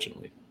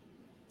 unfortunately.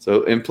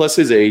 So, and plus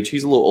his age,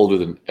 he's a little older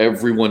than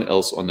everyone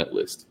else on that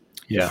list.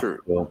 Yeah. True.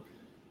 So,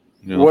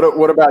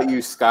 What about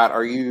you, Scott?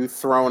 Are you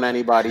throwing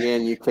anybody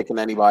in? You kicking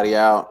anybody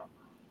out?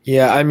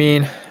 Yeah, I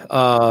mean,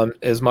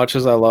 as much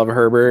as I love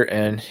Herbert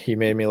and he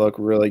made me look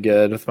really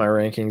good with my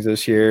rankings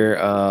this year,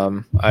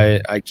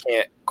 I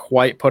can't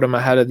quite put him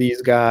ahead of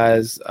these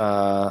guys.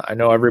 I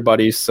know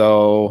everybody's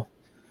so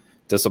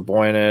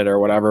disappointed or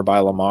whatever by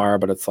Lamar,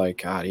 but it's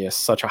God, he has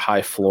such a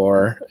high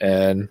floor,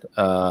 and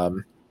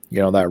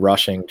that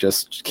rushing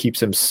just keeps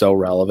him so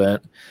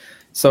relevant.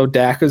 So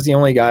Dak is the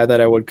only guy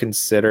that I would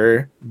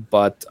consider,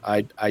 but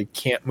I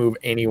can't move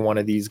any one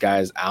of these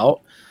guys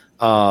out.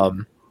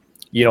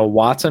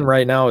 Watson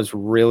right now is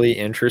really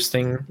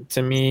interesting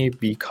to me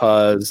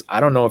because I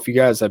don't know if you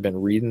guys have been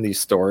reading these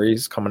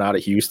stories coming out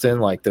of Houston,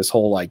 this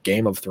whole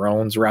Game of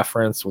Thrones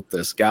reference with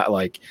this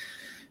guy.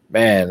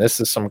 Man, this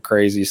is some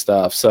crazy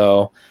stuff.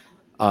 So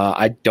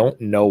I don't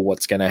know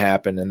what's going to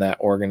happen in that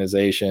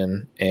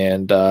organization,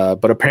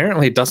 but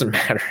apparently it doesn't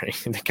matter.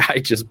 The guy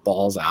just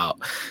balls out,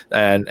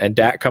 and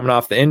Dak coming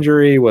off the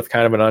injury with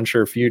kind of an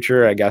unsure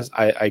future. I guess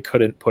I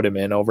couldn't put him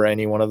in over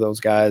any one of those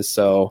guys.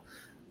 So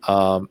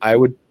I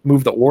would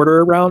move the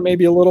order around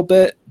maybe a little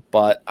bit,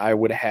 but I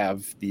would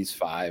have these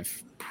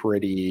 5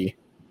 pretty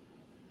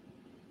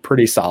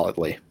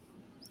solidly.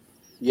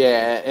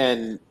 Yeah,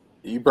 and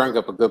you bring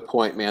up a good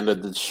point, man. The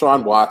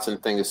Deshaun Watson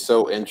thing is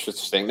so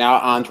interesting. Now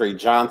Andre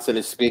Johnson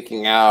is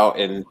speaking out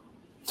and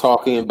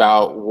talking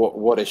about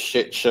what a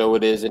shit show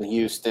it is in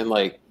Houston.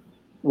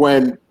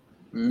 When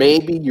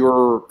maybe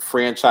your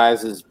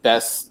franchise's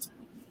best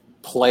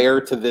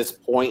player to this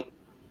point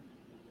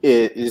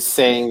is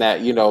saying that,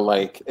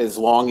 as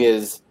long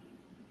as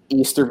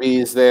Easterby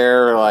is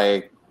there,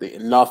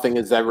 nothing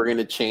is ever going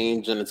to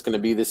change and it's going to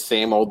be the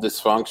same old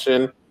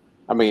dysfunction.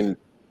 I mean,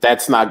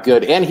 that's not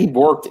good. And he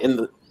worked in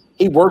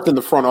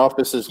the front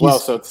office as well.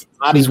 So it's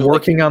not. He's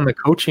working on the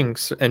coaching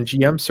and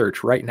GM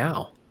search right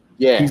now.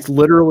 Yeah, he's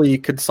literally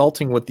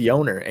consulting with the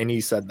owner, and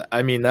he said that.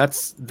 I mean,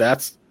 that's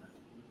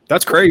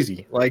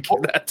crazy.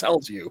 That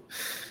tells you.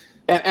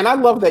 And I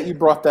love that you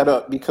brought that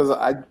up because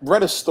I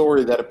read a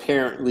story that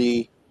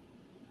apparently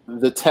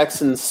the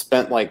Texans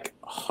spent like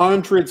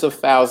hundreds of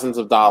thousands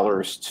of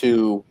dollars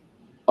to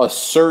a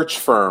search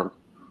firm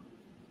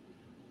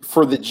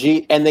for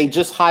and they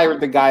just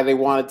hired the guy they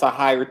wanted to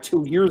hire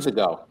 2 years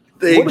ago.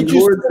 They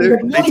ignored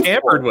they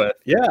tampered with.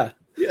 Yeah.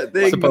 Yeah,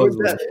 they ignored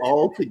that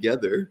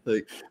altogether.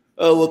 Like,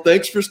 oh, well,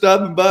 thanks for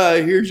stopping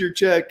by. Here's your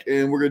check,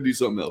 and we're going to do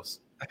something else.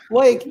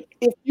 Like,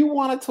 if you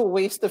wanted to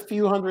waste a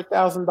few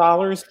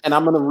 $100,000, and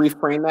I'm going to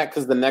reframe that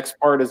because the next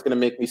part is going to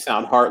make me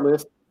sound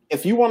heartless.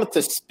 If you wanted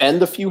to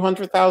spend a few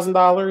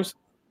 $100,000,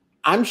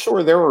 I'm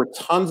sure there were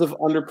tons of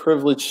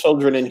underprivileged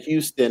children in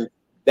Houston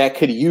that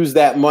could use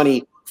that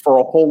money for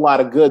a whole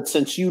lot of good.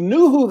 Since you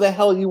knew who the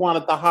hell you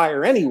wanted to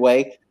hire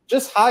anyway,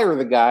 just hire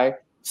the guy,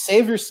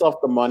 save yourself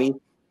the money,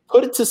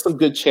 put it to some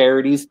good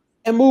charities,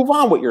 and move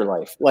on with your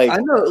life. Like, I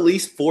know at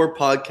least 4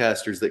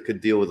 podcasters that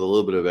could deal with a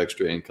little bit of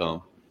extra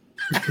income.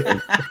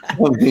 I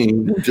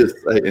mean, just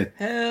saying.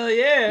 Hell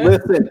yeah.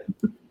 Listen,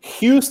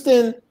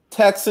 Houston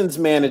Texans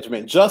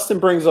management, Justin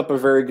brings up a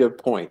very good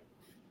point.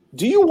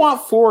 Do you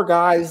want 4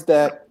 guys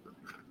that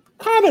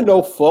kind of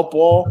know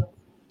football,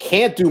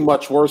 can't do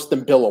much worse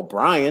than Bill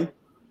O'Brien?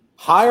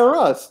 Hire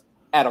us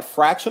at a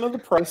fraction of the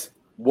price.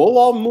 We'll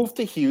all move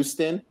to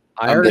Houston.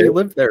 I already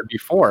lived there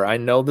before. I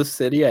know the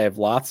city. I have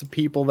lots of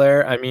people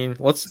there. I mean,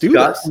 let's do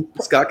this.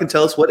 Scott can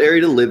tell us what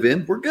area to live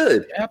in. We're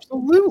good.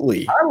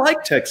 Absolutely. I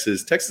like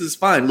Texas. Texas is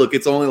fine. Look,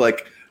 it's only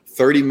like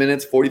 30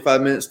 minutes,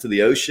 45 minutes to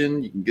the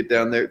ocean. You can get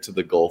down there to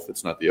the Gulf.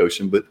 It's not the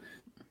ocean, but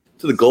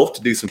to the Gulf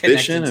to do some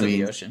fishing. To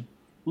the ocean.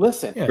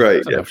 Listen. Yeah,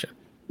 right.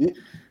 Yeah.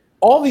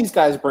 All these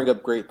guys bring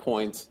up great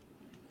points.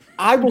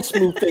 I will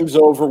smooth things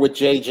over with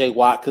JJ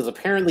Watt because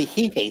apparently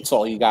he hates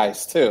all you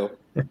guys too.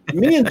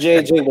 Me and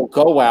JJ will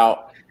go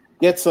out,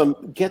 get some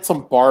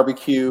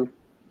barbecue,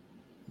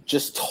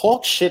 just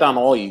talk shit on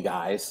all you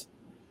guys.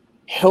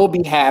 He'll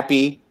be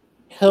happy,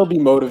 he'll be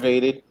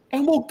motivated,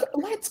 and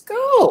let's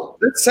go.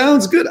 That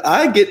sounds good.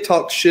 I get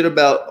talked shit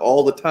about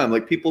all the time.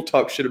 Like people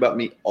talk shit about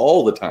me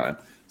all the time.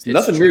 It's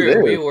nothing true. new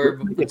there. We were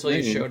until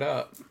you showed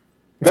up.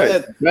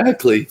 Right,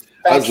 exactly.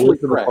 I was late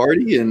to the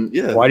party, and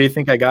yeah. Why do you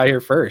think I got here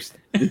first?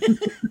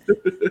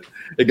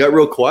 It got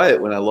real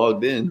quiet when I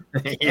logged in.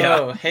 Yeah.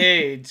 Oh,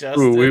 hey,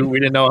 Justin. Ooh, we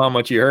didn't know how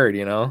much you heard,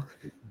 you know?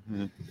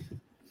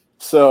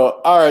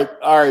 So, all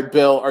right,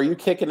 Bill, are you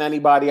kicking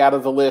anybody out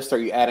of the list? Are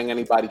you adding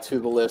anybody to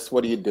the list?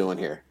 What are you doing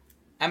here?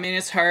 I mean,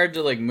 it's hard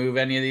to move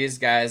any of these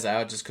guys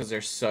out just because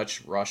they're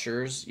such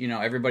rushers. You know,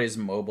 everybody's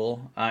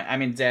mobile. I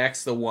mean,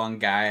 Dak's the one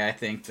guy I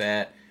think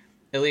that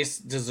at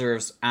least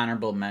deserves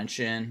honorable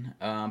mention.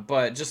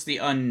 But just the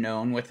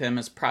unknown with him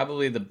is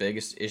probably the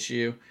biggest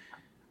issue.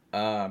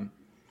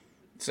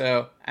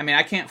 So, I mean,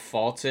 I can't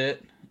fault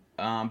it.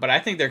 But I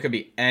think there could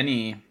be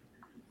any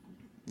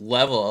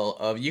level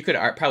of, you could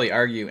probably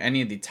argue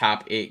any of the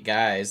top 8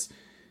 guys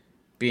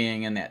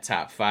being in that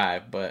top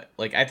 5. But,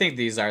 I think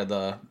these are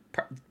the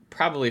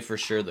probably for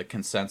sure the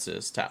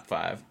consensus top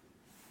 5.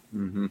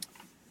 Mm-hmm.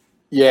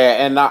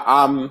 Yeah, and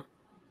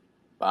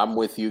I'm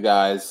with you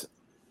guys.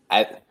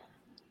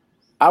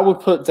 I would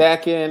put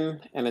Dak in,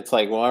 and it's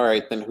like, well, all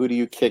right, then who do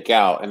you kick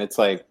out? And it's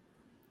like,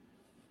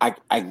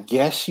 I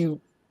guess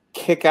you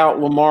kick out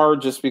Lamar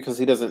just because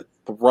he doesn't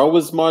throw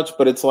as much,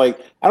 but it's like,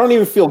 I don't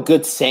even feel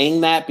good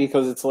saying that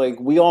because it's like,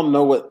 we all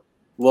know what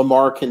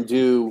Lamar can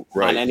do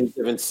on any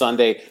given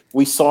Sunday.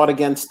 We saw it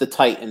against the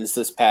Titans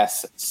this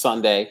past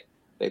Sunday.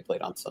 They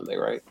played on Sunday,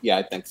 right? Yeah,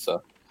 I think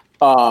so.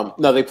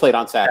 No, they played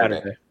on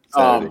Saturday.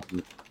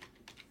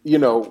 You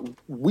know,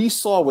 we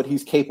saw what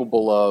he's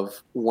capable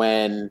of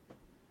when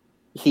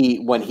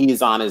he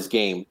is on his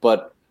game,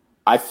 but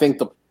I think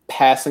his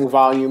passing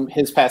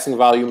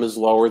volume is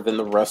lower than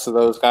the rest of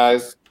those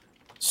guys.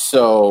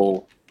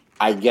 So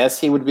I guess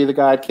he would be the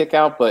guy I'd kick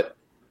out, but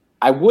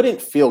I wouldn't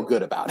feel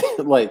good about it.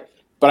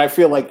 But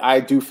I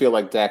do feel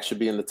like Dak should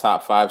be in the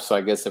top 5. So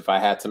I guess if I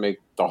had to make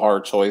the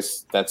hard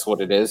choice, that's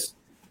what it is.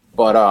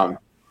 But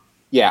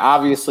yeah,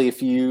 obviously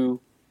if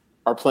you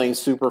are playing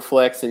super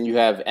flex and you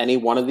have any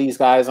one of these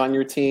guys on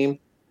your team,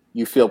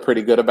 you feel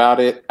pretty good about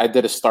it. I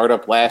did a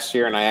startup last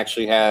year, and I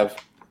actually have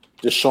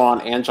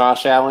Deshaun and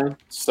Josh Allen.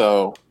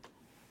 So,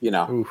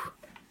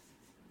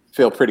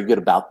 feel pretty good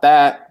about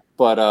that.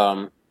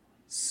 But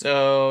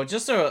so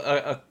just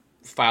a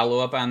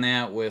follow-up on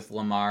that with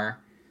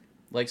Lamar.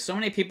 So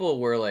many people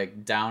were,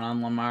 down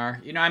on Lamar.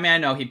 You know, I mean, I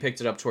know he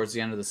picked it up towards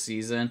the end of the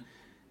season,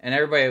 and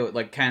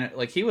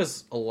everybody, he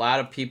was a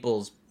lot of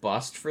people's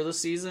bust for the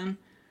season,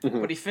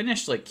 but he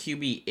finished,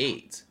 QB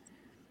 8.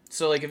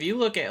 So, if you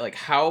look at,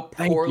 how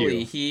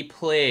poorly he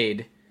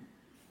played,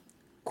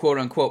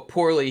 quote-unquote,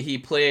 poorly he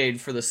played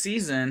for the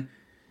season,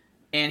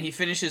 and he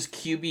finishes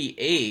QB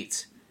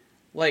 8,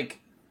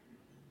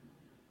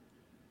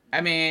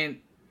 I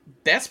mean,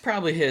 that's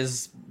probably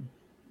his,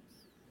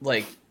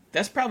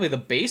 that's probably the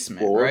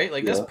basement, floor, right? Yeah.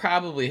 That's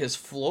probably his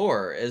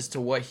floor as to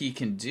what he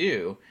can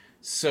do.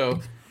 So,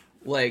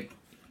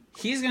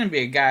 he's going to be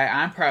a guy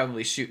I'm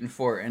probably shooting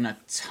for in a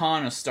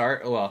ton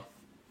of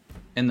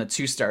in the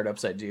 2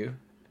 startups I do.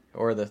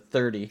 Or the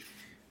 30.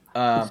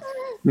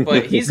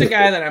 But he's the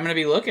guy that I'm going to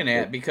be looking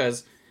at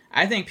because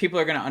I think people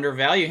are going to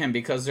undervalue him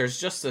because there's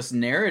just this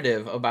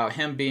narrative about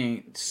him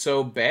being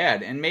so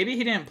bad. And maybe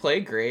he didn't play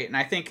great, and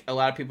I think a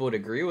lot of people would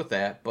agree with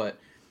that, but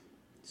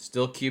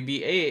still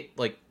QB8.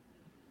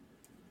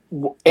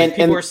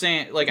 People are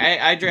saying, like,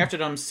 I drafted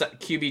him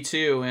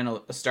QB2 in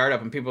a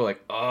startup, and people are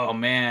like, oh,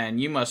 man,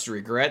 you must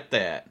regret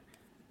that.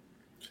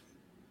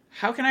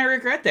 How can I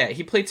regret that?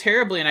 He played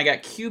terribly, and I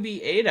got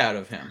QB8 out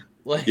of him.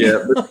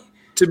 Yeah, but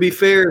to be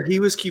fair, he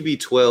was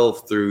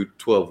QB12 through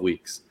 12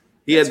 weeks.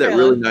 He had that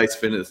really nice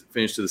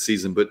finish to the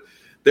season, but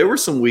there were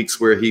some weeks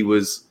where he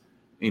was,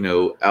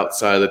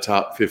 outside of the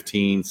top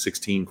 15,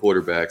 16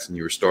 quarterbacks, and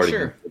you were starting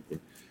him.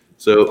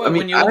 So, but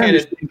I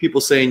understand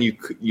people saying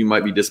you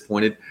might be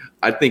disappointed.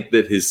 I think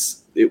that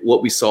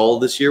what we saw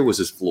this year was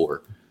his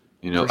floor.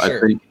 I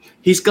think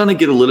he's going to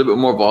get a little bit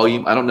more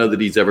volume. I don't know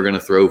that he's ever going to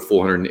throw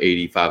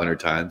 480, 500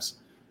 times,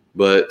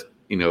 but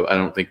I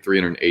don't think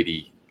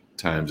 380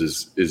 times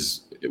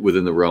is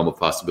within the realm of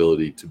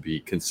possibility to be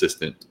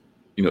consistent.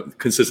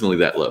 Consistently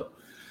that low.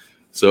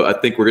 So I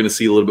think we're going to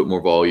see a little bit more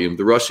volume.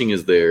 The rushing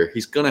is there.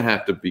 He's going to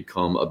have to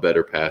become a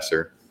better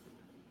passer.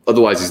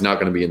 Otherwise, he's not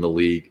going to be in the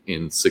league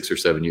in 6 or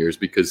 7 years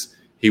because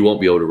he won't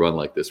be able to run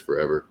like this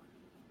forever.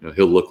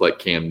 He'll look like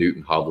Cam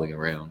Newton hobbling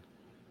around.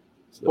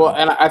 So. Well,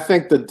 and I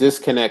think the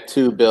disconnect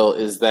too, Bill,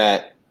 is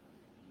that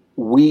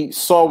we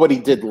saw what he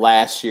did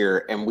last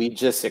year, and we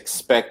just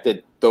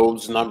expected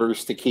those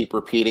numbers to keep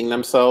repeating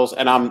themselves.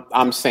 And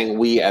I'm saying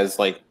we as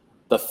like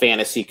the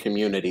fantasy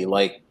community,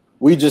 like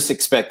we just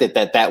expected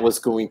that was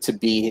going to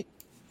be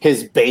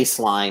his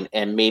baseline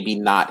and maybe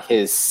not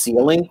his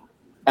ceiling.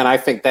 And I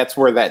think that's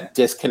where that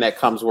disconnect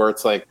comes, where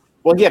it's like,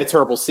 well, he had a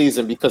terrible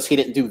season because he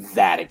didn't do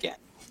that again.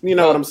 You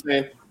know what I'm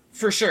saying?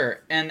 For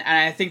sure. And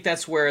I think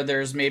that's where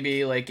there's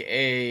maybe like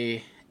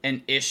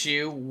an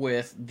issue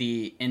with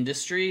the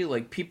industry.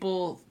 Like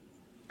people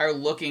are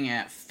looking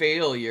at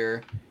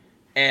failure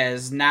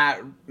as not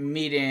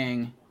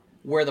meeting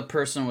where the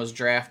person was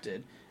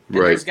drafted. And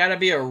there's got to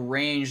be a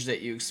range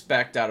that you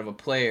expect out of a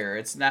player.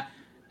 It's not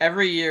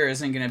every year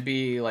isn't going to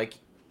be like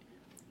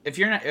if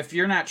you're not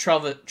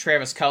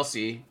Travis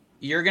Kelce,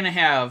 you're going to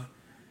have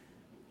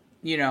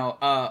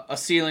a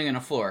ceiling and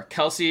a floor.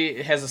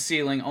 Kelce has a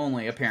ceiling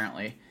only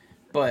apparently.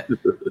 But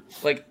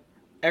like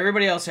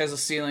everybody else has a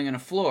ceiling and a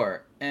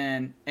floor,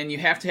 and you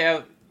have to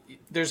have.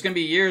 There's going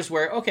to be years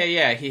where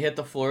he hit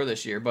the floor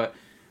this year, but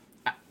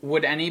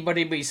would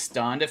anybody be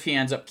stunned if he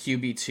ends up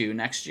QB2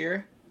 next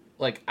year?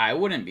 Like I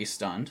wouldn't be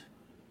stunned.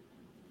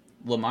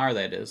 Lamar,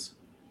 that is.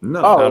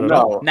 No,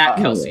 not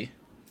Kelce.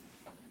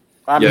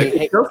 I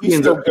mean, he's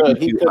still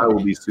good. I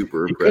will be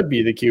super. He could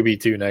be the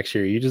QB2 next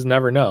year. You just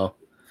never know.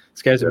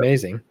 This guy's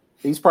amazing.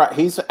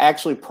 He's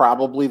actually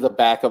probably the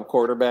backup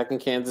quarterback in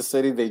Kansas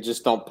City. They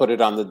just don't put it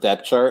on the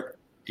depth chart.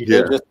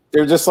 Yeah.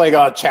 They're just like,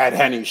 oh, chad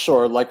Henne,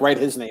 sure. Like, write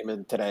his name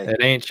in today.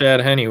 It ain't Chad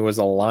Henne. He was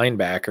a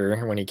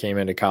linebacker when he came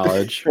into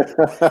college.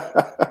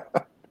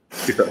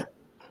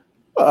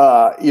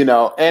 But you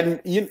know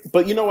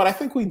what? I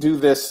think we do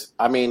this.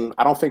 I mean,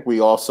 I don't think we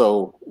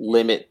also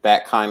limit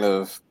that kind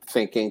of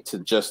thinking to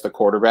just the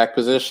quarterback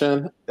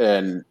position.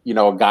 And,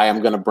 a guy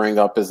I'm going to bring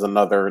up is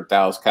another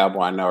Dallas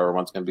Cowboy. I know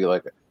everyone's going to be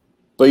like,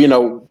 but,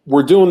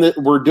 we're doing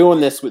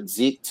this with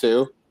Zeke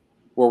too,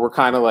 where we're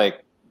kind of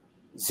like,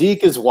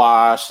 Zeke is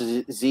washed.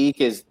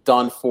 Zeke is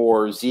done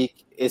for.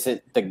 Zeke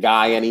isn't the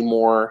guy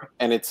anymore.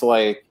 And it's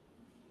like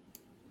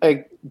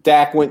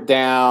Dak went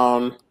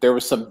down. There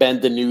was some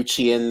Ben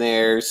DiNucci in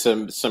there,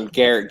 some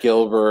Garrett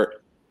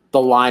Gilbert.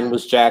 The line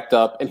was jacked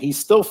up, and he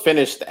still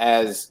finished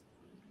as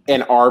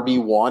an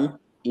RB1,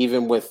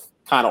 even with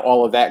kind of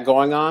all of that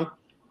going on.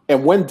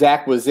 And when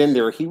Dak was in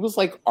there, he was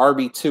like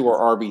RB2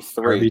 or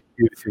RB3.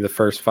 RB2 through the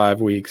first 5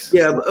 weeks.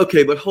 Yeah,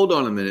 but hold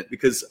on a minute,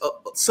 because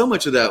so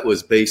much of that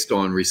was based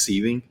on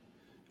receiving.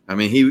 I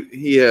mean,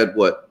 he had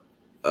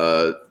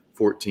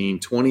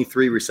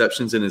 23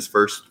 receptions in his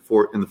first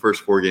 4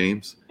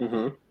 games.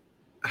 Mm-hmm.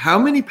 How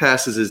many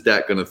passes is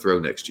Dak going to throw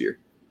next year?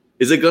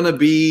 Is it going to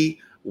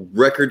be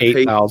record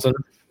 8,000?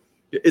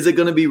 Is it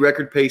going to be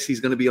record pace? He's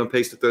going to be on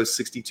pace to throw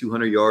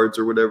 6,200 yards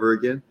or whatever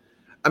again.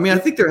 I mean, I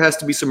think there has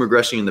to be some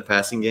regression in the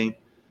passing game.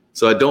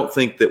 So I don't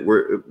think that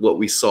what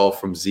we saw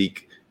from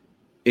Zeke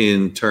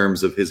in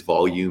terms of his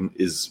volume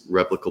is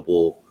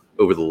replicable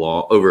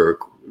over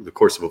the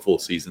course of a full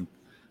season.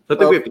 So I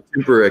think we have to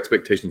temper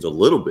expectations a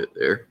little bit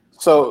there.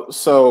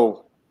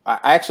 So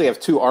I actually have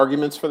 2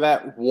 arguments for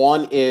that.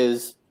 One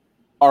is,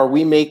 are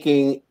we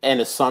making an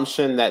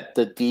assumption that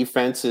the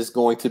defense is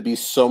going to be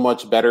so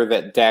much better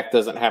that Dak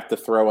doesn't have to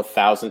throw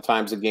 1,000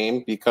 times a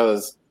game?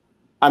 Because,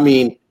 I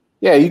mean,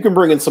 yeah, you can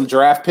bring in some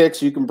draft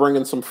picks, you can bring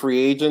in some free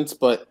agents,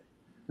 but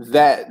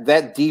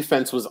that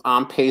defense was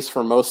on pace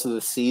for most of the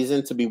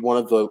season to be one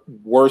of the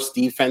worst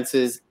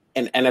defenses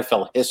in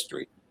NFL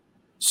history.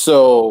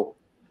 So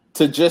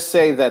to just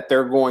say that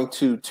they're going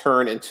to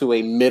turn into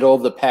a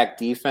middle-of-the-pack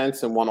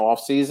defense in one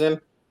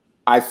offseason,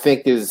 I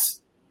think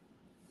is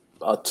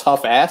a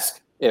tough ask,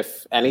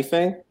 if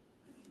anything.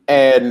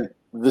 And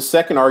the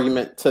second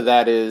argument to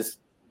that is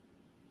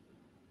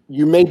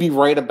you may be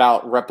right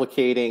about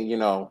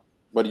replicating,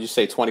 what did you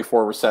say,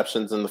 24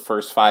 receptions in the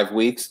first 5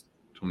 weeks?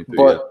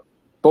 23,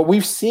 but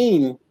we've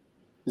seen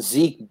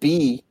Zeke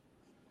be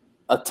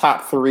a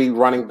top 3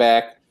 running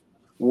back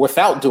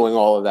without doing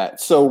all of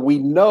that. So we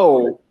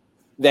know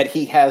that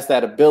he has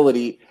that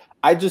ability.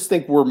 I just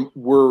think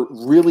we're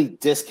really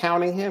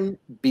discounting him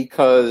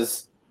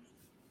because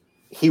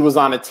he was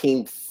on a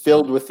team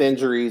filled with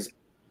injuries,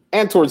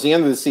 and towards the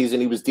end of the season,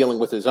 he was dealing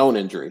with his own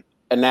injury.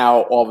 And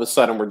now all of a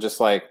sudden we're just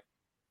like,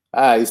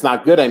 he's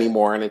not good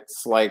anymore. And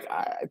it's like,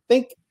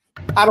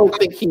 I don't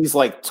think he's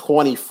like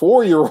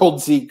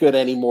 24-year-old Zeke good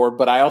anymore,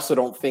 but I also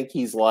don't think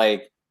he's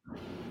like,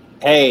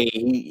 hey,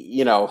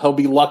 he'll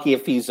be lucky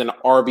if he's an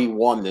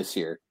RB1 this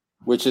year,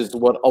 which is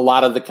what a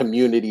lot of the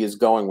community is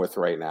going with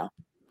right now.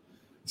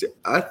 See,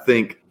 I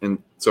think,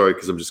 and sorry,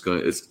 because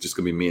it's just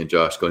going to be me and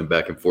Josh going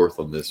back and forth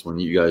on this one.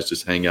 You guys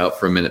just hang out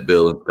for a minute,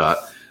 Bill and Scott.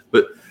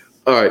 But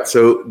all right,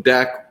 so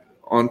Dak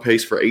on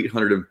pace for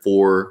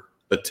 804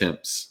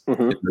 attempts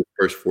in the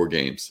first 4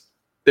 games.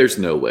 There's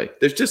no way.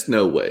 There's just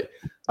no way.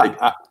 Like,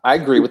 I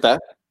agree with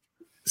that.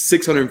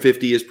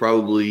 650 is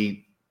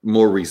probably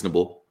more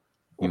reasonable.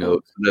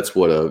 That's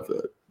what a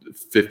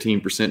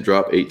 15%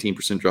 drop,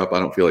 18% drop. I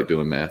don't feel like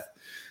doing math.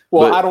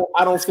 Well,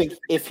 I don't think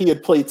if he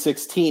had played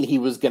 16, he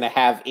was going to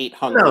have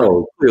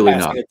 800 really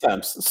passing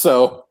attempts.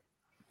 So,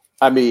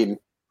 I mean,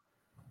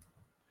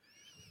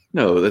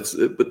 no, that's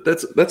a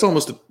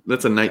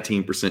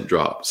 19%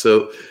 drop.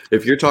 So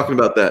if you're talking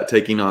about that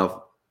taking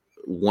off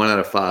 1 out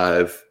of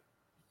 5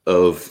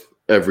 of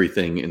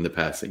everything in the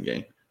passing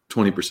game,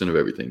 20% of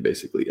everything,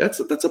 basically,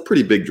 that's a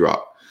pretty big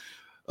drop.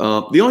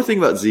 The only thing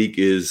about Zeke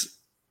is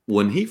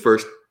when he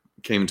first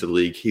came into the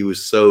league, he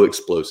was so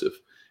explosive.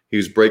 He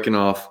was breaking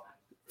off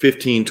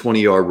 15,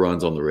 20-yard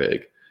runs on the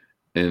reg.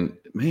 And,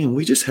 man,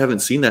 we just haven't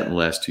seen that in the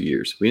last 2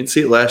 years. We didn't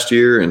see it last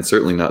year and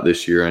certainly not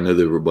this year. I know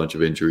there were a bunch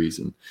of injuries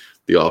and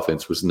the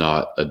offense was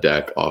not a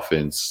Dak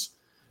offense.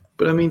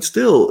 But, I mean,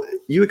 still,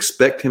 you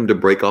expect him to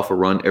break off a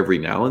run every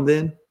now and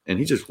then, and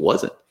he just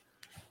wasn't.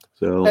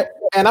 So,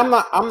 and I'm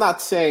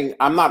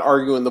not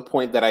arguing the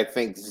point that I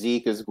think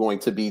Zeke is going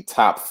to be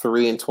top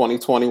 3 in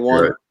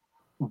 2021. Right.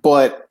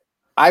 But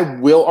I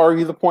will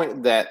argue the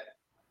point that,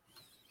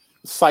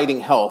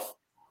 citing health,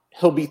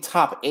 he'll be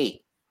top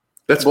 8.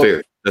 That's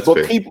fair. That's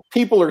fair.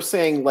 People are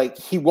saying like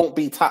he won't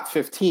be top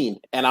 15,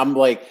 and I'm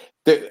like,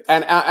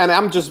 and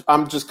I'm just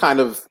kind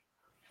of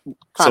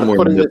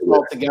putting this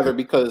all together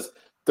because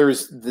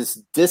there's this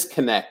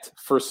disconnect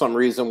for some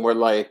reason where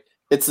like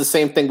it's the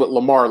same thing with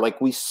Lamar. Like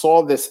we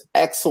saw this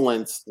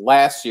excellence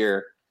last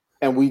year,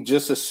 and we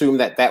just assumed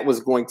that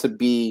was going to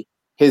be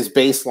his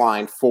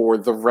baseline for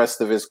the rest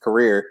of his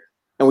career,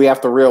 and we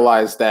have to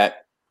realize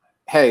that,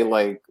 hey,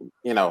 like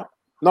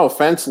no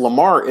offense,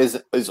 Lamar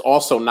is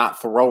also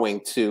not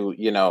throwing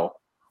to,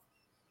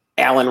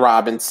 Allen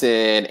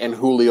Robinson and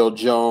Julio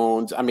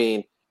Jones. I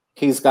mean,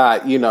 he's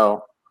got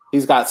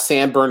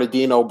San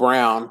Bernardino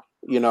Brown,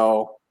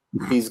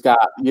 he's got,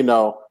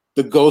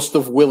 the ghost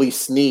of Willie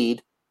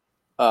Snead.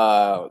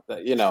 I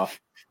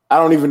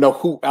don't even know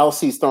who else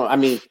he's throwing. I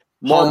mean,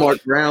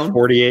 Hallmark Brown,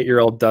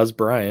 48-year-old Dez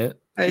Bryant.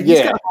 Hey,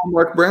 he's got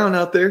Hallmark Brown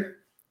out there.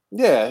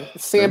 Yeah,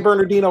 San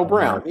Bernardino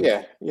Brown.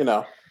 Yeah,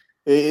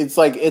 it's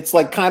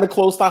like kind of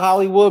close to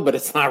Hollywood, but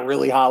it's not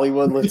really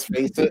Hollywood. Let's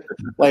face it,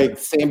 like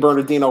San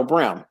Bernardino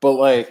Brown. But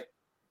like,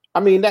 I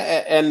mean,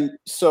 and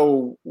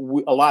so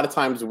a lot of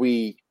times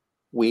we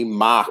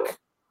mock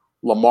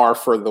Lamar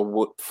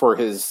for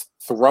his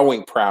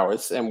throwing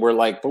prowess, and we're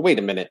like, but wait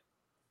a minute.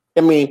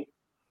 I mean,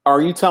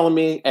 are you telling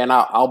me? And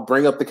I'll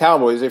bring up the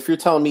Cowboys. If you're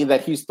telling me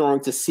that he's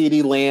throwing to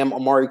CeeDee Lamb,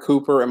 Amari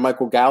Cooper, and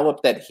Michael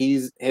Gallup, that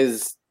his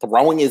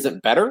throwing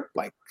isn't better,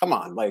 like, come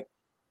on, like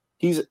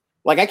he's.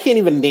 Like, I can't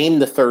even name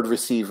the third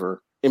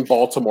receiver in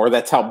Baltimore.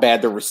 That's how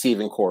bad the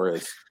receiving core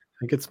is. I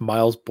think it's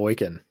Miles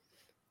Boykin.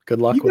 Good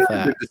luck with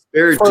that.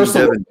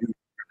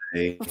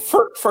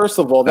 First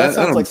of all, that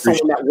sounds like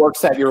someone that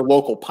works at your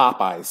local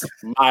Popeyes.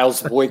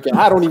 Miles Boykin.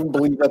 I don't even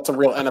believe that's a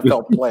real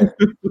NFL player.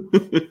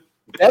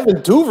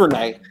 Devin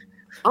Duvernay.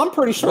 I'm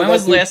pretty sure. When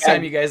was the last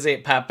time you guys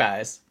ate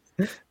Popeyes?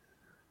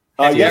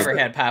 Have you ever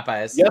had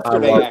Popeyes?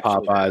 Yesterday, I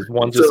love Popeyes.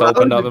 One just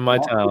opened up in my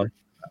town.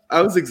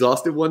 I was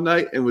exhausted one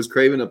night and was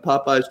craving a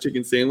Popeyes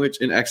chicken sandwich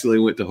and actually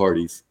went to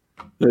Hardee's.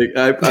 Like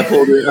I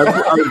pulled it.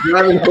 I was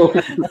driving home.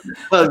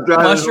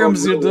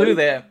 Mushrooms will do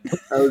that.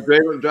 I was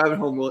driving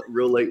home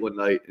real late one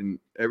night, and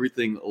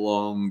everything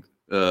along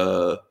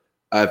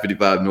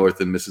I-55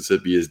 North in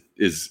Mississippi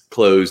is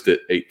closed at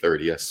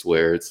 8:30. I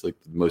swear, it's like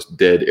the most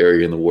dead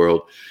area in the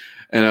world.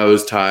 And I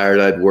was tired.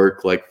 I'd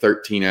worked like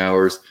 13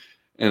 hours,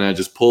 and I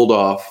just pulled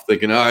off,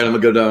 thinking, "All right, I'm gonna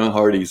go down to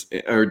Hardee's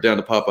or down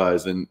to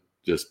Popeyes," and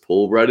just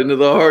pulled right into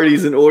the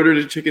Hardee's and ordered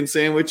a chicken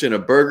sandwich and a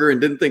burger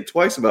and didn't think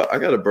twice about, I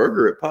got a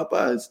burger at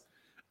Popeyes.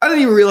 I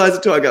didn't even realize it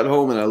until I got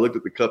home and I looked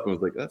at the cup and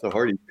was like, that's a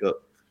Hardee's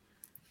cup.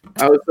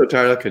 I was so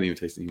tired I couldn't even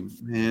taste it.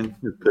 Man,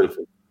 it's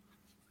pitiful.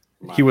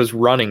 He was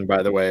running,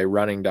 by the way,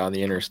 down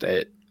the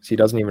interstate. So he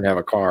doesn't even have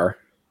a car.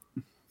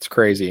 It's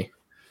crazy.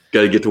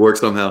 Got to get to work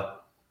somehow.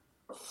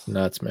 It's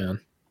nuts, man.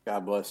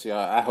 God bless you.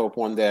 I hope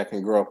one day I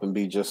can grow up and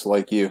be just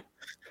like you.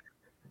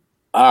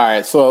 All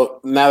right. So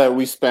now that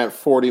we spent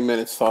 40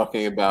 minutes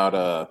talking about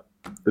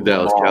The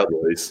Dallas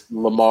Cowboys.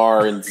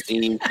 Lamar and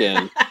Zeke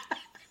and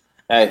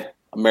hey,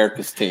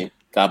 America's team.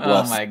 God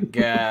bless. Oh my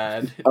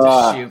God.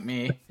 Just shoot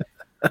me.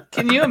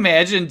 Can you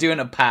imagine doing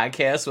a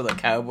podcast with a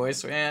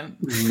Cowboys fan?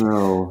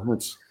 No,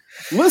 that's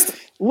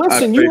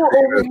Listen, you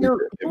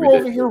were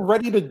over here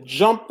ready to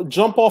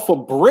jump off a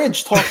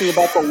bridge talking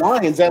about the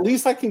Lions. At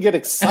least I can get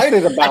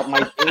excited about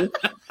my team.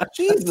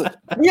 Jesus.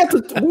 We have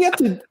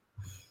to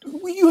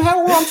you have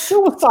her on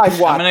suicide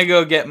watch. I'm gonna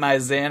go get my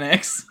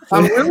Xanax.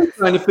 I'm really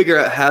trying to figure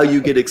out how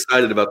you get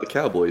excited about the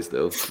Cowboys,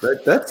 though.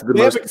 That's the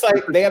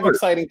They have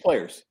exciting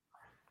players.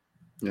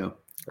 Yeah.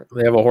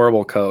 They have a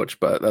horrible coach,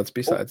 but that's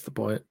besides the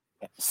point.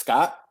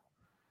 Scott,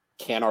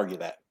 can't argue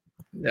that.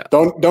 Yeah.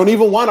 Don't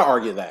even want to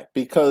argue that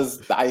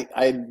because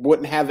I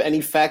wouldn't have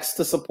any facts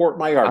to support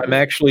my argument.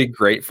 I'm actually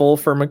grateful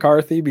for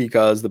McCarthy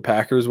because the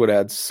Packers would have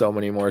had so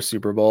many more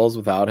Super Bowls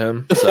without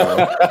him.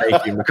 So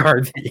thank you,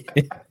 McCarthy.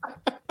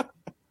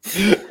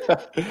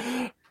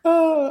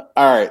 All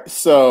right,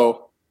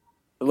 so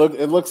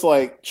it looks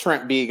like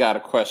Trent B got a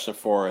question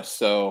for us.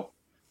 So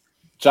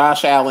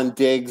Josh Allen,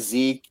 Diggs,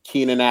 Zeke,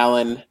 Keenan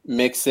Allen,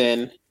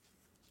 Mixon,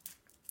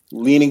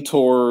 leaning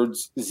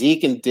towards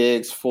Zeke and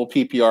Diggs, full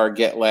PPR,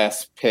 get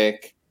last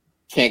pick,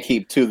 can't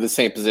keep two of the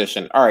same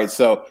position. All right,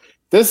 so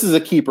this is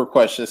a keeper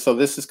question, so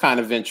this is kind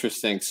of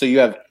interesting. So you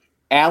have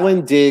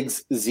Allen,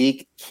 Diggs,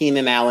 Zeke,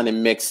 Keenan Allen,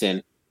 and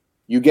Mixon.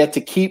 You get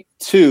to keep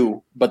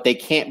two, but they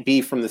can't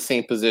be from the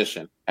same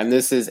position. And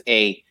this is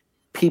a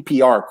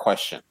PPR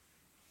question.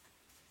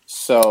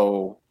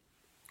 So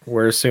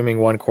we're assuming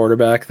one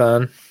quarterback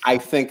then? I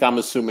think I'm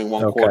assuming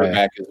one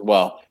quarterback as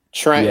well.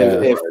 Trent,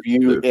 Yeah.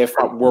 if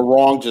we're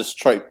wrong, just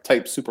type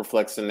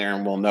Superflex in there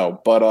and we'll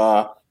know.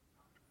 But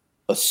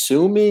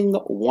assuming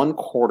one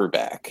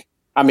quarterback,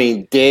 I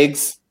mean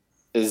Diggs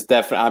is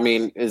definitely. I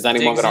mean, is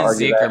anyone going to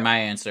argue Zeke that? are my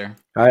answer.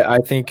 I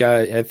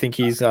think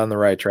he's on the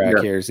right track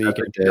here. Zeke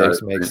and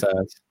Diggs makes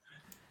sense.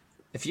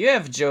 If you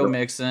have Joe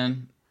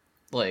Mixon,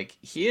 like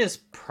he is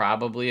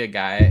probably a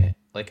guy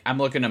like I'm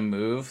looking to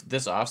move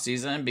this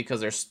offseason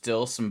because there's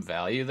still some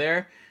value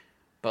there.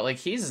 But like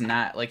he's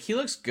not like he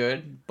looks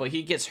good, but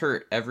he gets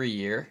hurt every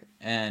year.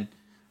 And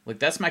like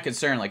that's my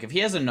concern. Like if he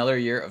has another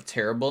year of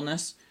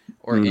terribleness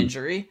or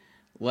injury,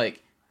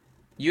 like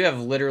you have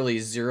literally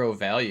zero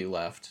value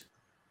left.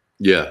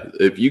 Yeah,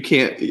 if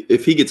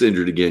he gets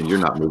injured again, you're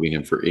not moving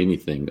him for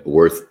anything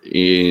worth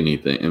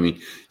anything. I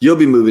mean, you'll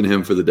be moving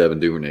him for the Devin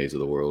Duvernays of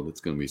the world.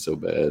 It's going to be so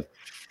bad.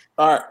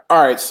 All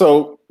right.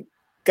 So,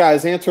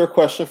 guys, answer a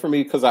question for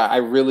me because I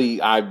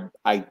really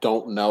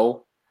don't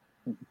know.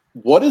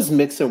 What is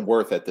Mixon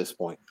worth at this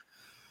point?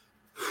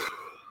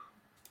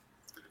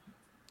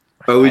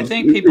 I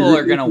think people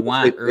are going to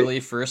want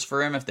early first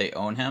for him if they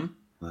own him.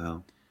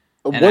 Wow.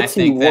 And I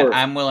think that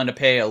I'm willing to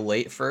pay a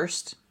late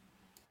first.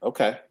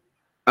 Okay.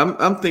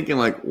 I'm thinking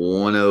like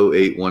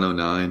 108,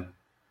 109,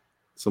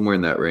 somewhere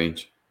in that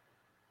range.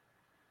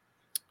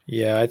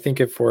 Yeah, I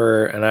think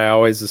and I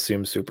always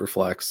assume super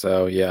flex.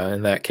 So yeah,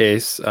 in that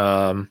case,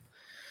 yeah,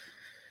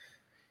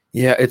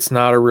 it's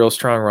not a real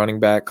strong running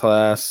back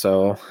class.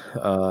 So,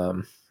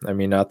 I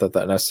mean, not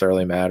that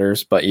necessarily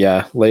matters, but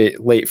yeah,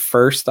 late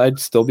first, I'd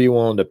still be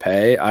willing to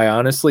pay. I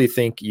honestly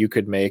think you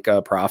could make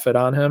a profit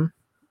on him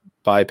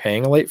by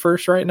paying a late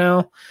first right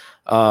now.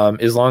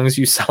 As long as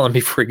you sell him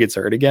before he gets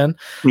hurt again.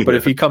 But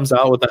if he comes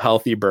out with a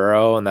healthy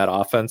Burrow and that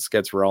offense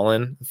gets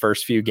rolling the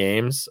first few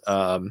games,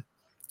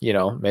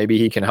 maybe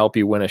he can help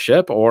you win a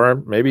ship, or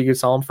maybe you can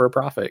sell him for a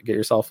profit. Get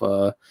yourself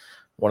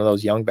one of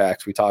those young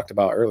backs we talked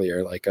about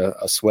earlier, like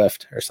a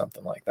Swift or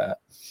something like that.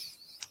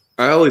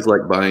 I always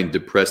like buying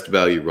depressed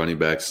value running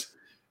backs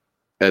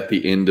at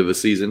the end of a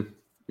season,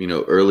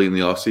 early in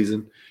the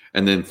offseason,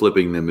 and then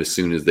flipping them as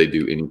soon as they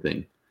do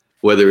anything.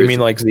 You mean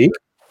like Zeke?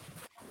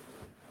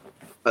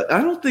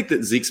 I don't think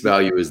that Zeke's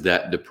value is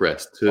that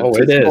depressed.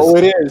 It is. Oh,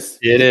 it is.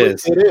 It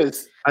is. It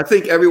is. I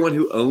think everyone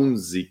who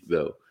owns Zeke,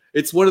 though,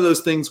 it's one of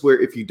those things where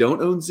if you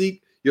don't own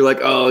Zeke, you're like,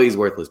 oh, he's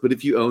worthless. But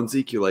if you own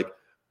Zeke, you're like,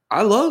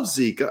 I love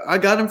Zeke. I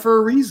got him for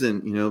a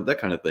reason, that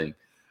kind of thing.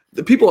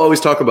 The people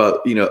always talk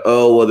about,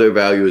 their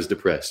value is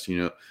depressed.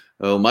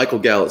 Michael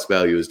Gallup's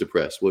value is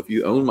depressed. Well, if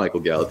you own Michael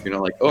Gallup, you're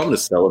not like, I'm going to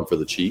sell him for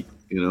the cheap,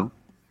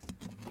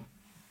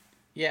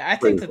 Yeah, I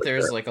think that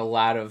there's like a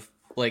lot of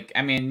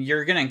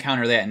you're going to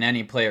encounter that in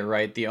any player,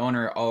 right? The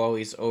owner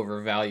always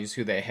overvalues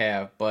who they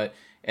have, but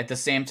at the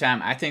same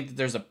time, I think that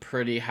there's a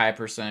pretty high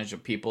percentage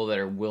of people that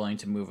are willing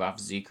to move off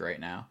Zeke right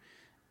now.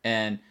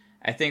 And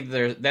I think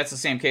that's the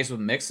same case with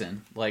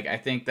Mixon. Like, I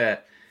think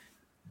that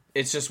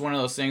it's just one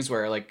of those things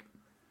where, like,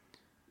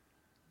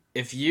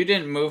 if you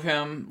didn't move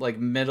him, like,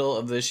 middle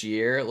of this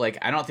year, like,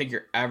 I don't think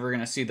you're ever going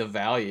to see the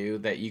value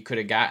that you could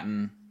have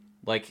gotten,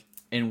 like,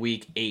 in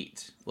week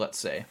 8, let's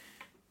say.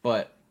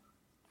 But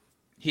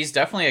he's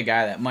definitely a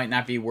guy that might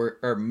not be worth,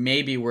 or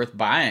maybe worth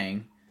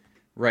buying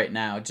right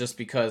now, just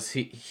because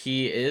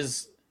he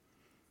is.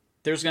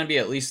 There's going to be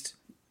at least,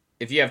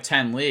 if you have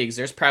 10 leagues,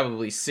 there's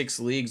probably 6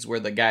 leagues where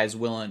the guy's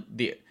willing,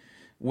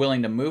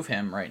 willing to move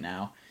him right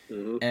now.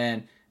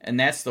 And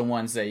that's the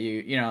ones that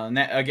and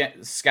that,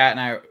 again, Scott and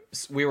I,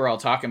 we were all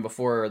talking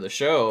before the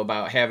show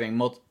about having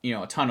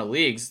a ton of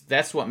leagues.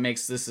 That's what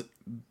makes this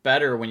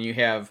better. When you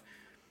have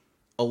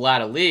a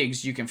lot of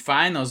leagues, you can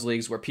find those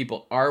leagues where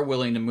people are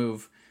willing to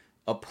move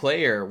a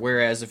player.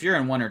 Whereas if you're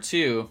in one or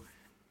two,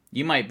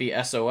 you might be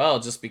SOL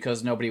just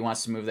because nobody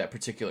wants to move that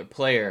particular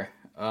player.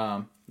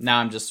 Now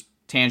I'm just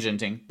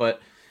tangenting,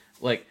 but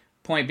like,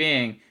 point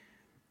being,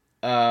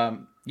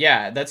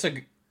 that's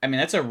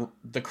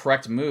the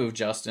correct move,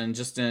 Justin,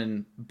 just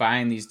in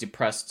buying these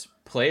depressed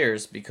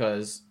players,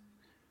 because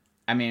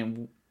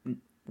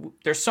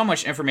there's so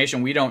much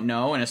information we don't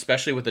know, and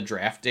especially with the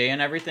draft day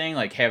and everything,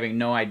 like having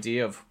no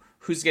idea of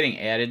who's getting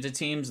added to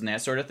teams and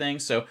that sort of thing.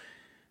 So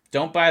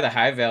don't buy the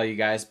high value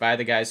guys, buy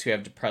the guys who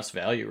have depressed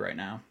value right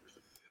now.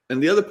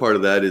 And the other part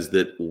of that is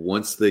that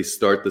once they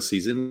start the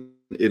season,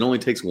 it only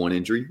takes one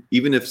injury,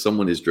 even if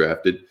someone is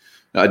drafted.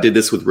 I did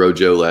this with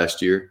Rojo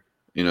last year.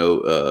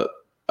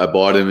 I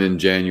bought him in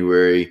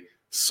January,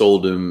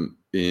 sold him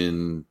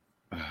in,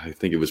 I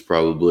think it was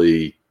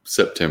probably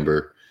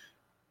September,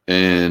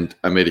 and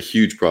I made a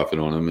huge profit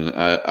on him. And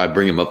I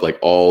bring him up like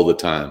all the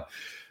time.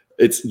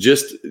 It's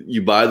just,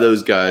 you buy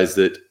those guys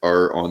that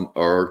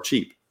are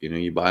cheap.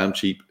 You buy them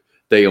cheap.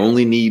 They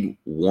only need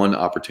one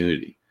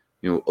opportunity.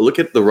 Look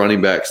at the running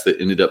backs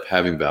that ended up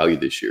having value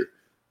this year: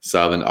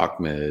 Salvin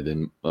Ahmed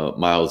and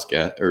Miles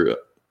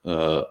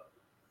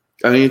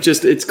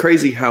it's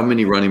crazy how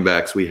many running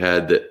backs we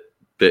had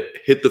that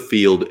hit the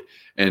field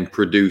and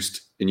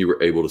produced, and you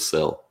were able to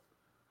sell.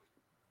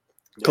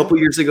 A couple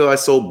years ago, I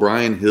sold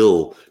Brian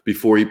Hill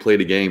before he played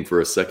a game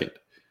for a second.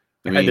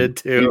 I did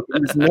too.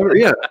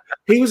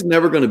 He was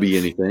never going to be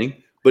anything,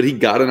 but he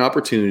got an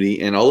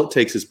opportunity, and all it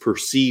takes is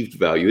perceived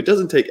value. It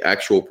doesn't take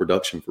actual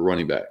production for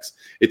running backs.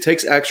 It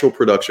takes actual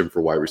production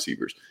for wide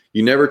receivers.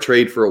 You never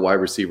trade for a wide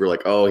receiver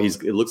like,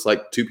 it looks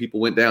like two people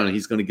went down and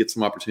he's going to get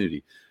some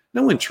opportunity.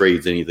 No one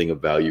trades anything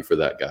of value for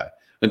that guy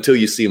until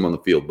you see him on the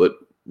field. But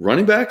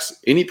running backs,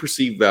 any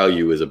perceived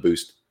value is a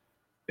boost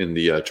in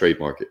the trade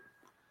market.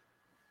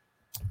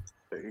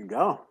 There you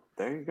go.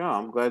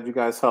 I'm glad you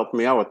guys helped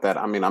me out with that.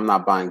 I'm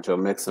not buying Joe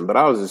Mixon, but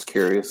I was just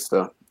curious.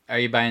 So. Are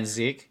you buying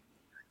Zeke?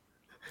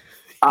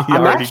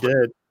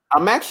 Did.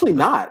 I'm actually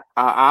not.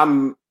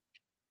 I'm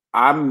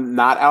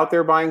not out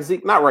there buying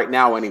Zeke. Not right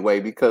now, anyway,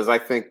 because I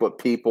think what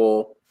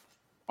people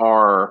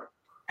are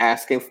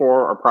asking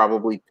for are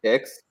probably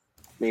picks.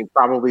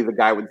 Probably the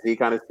guy with Zeke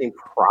on his team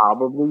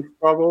probably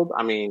struggled.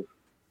 What are you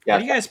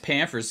guys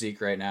paying for Zeke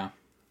right now?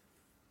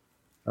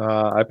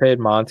 I paid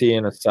Monty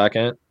in a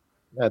second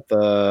at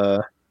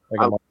the.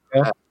 I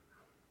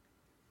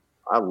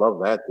love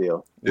that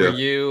deal. Were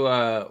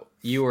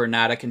you were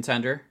not a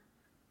contender?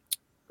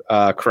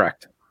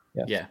 Correct.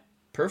 Yes. Yeah,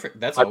 perfect.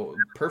 That's a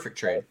perfect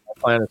trade. My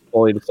plan is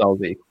fully to sell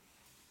Zeke.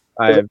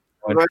 I have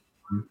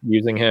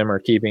using him or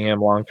keeping him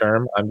long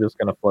term. I'm just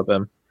going to flip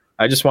him.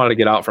 I just wanted to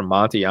get out from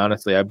Monty,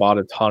 honestly. I bought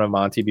a ton of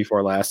Monty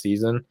before last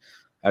season.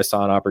 I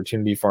saw an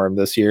opportunity for him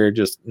this year,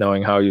 just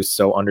knowing how he was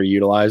so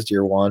underutilized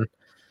year one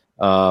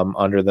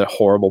under the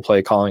horrible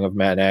play calling of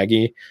Matt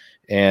Nagy.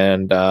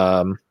 And,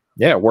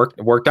 it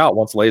worked out.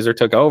 Once Laser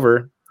took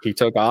over, he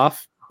took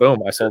off.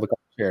 Boom, I sold a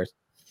couple shares.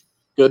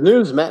 Good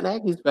news, Matt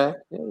Nagy's back.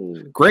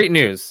 Hey. Great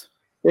news.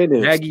 Great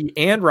news. Nagy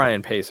and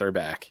Ryan Pace are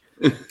back.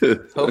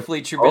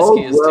 Hopefully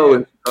Trubisky is too.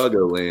 In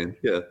Chicagoland,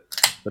 yeah.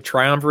 The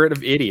triumvirate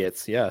of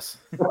idiots, yes.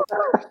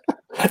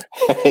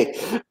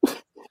 Hey,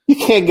 you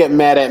can't get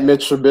mad at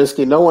Mitch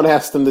Trubisky. No one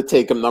asked him to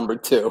take him number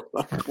 2.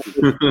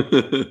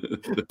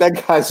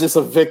 That guy's just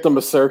a victim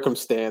of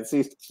circumstance.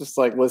 He's just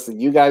like, listen,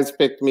 you guys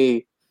picked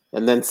me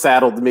and then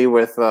saddled me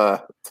with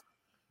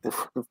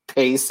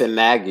Pace and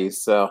Nagy.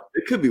 So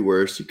it could be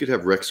worse. You could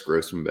have Rex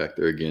Grossman back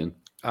there again.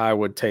 I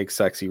would take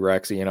sexy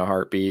Rexy in a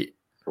heartbeat.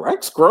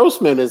 Rex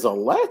Grossman is a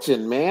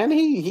legend, man.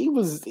 He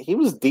was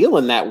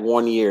dealing that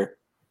 1 year.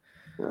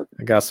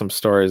 I got some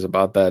stories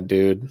about that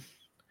dude,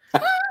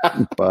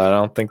 but I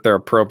don't think they're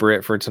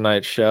appropriate for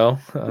tonight's show.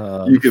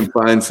 You can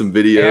find some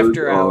videos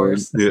after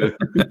hours. Yeah.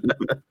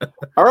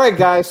 All right,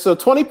 guys. So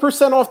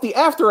 20% off the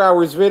after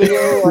hours video.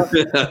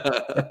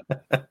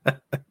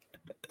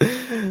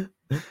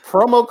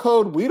 Promo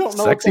code. We don't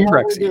know Sexy what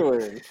Rexy. we're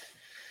doing.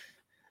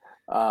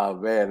 Oh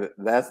man,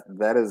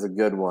 that is a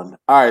good one.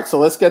 All right, so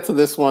let's get to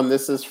this one.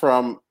 This is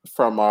from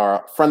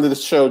our friend of the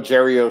show,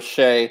 Jerry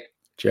O'Shea.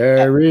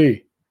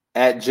 Jerry.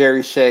 At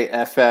Jerry Shea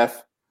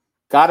FF,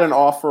 got an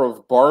offer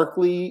of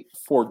Barkley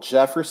for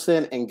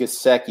Jefferson and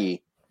Gesicki,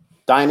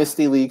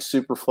 Dynasty League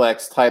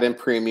Superflex, tight end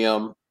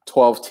premium,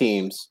 12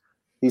 teams.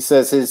 He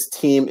says his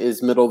team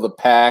is middle of the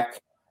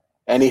pack.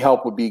 Any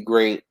help would be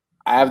great.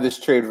 I have this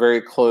trade very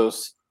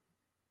close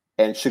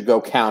and should go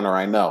counter.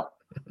 I know.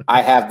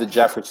 I have the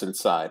Jefferson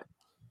side.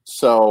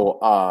 So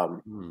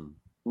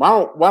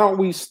why don't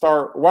we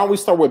start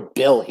with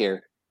Bill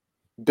here?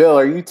 Bill,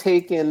 are you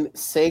taking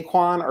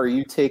Saquon or are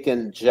you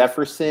taking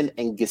Jefferson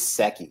and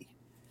Gesicki?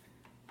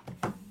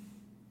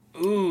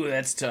 Ooh,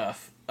 that's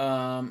tough.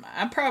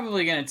 I'm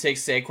probably going to take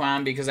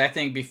Saquon because I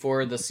think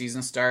before the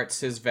season starts,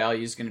 his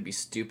value is going to be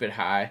stupid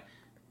high.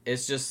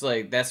 It's just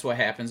like that's what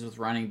happens with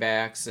running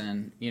backs,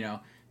 and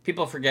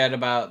people forget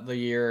about the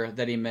year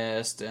that he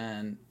missed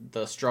and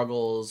the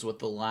struggles with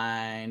the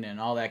line and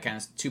all that kind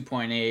of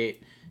 2.8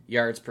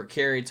 yards per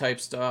carry type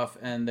stuff,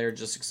 and they're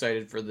just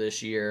excited for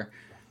this year.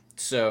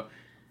 So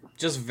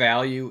just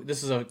value.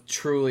 This is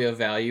truly a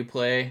value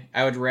play.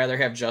 I would rather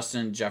have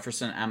Justin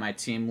Jefferson on my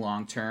team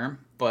long term,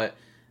 but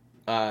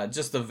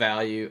just the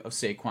value of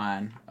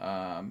Saquon,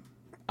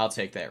 I'll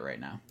take that right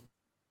now.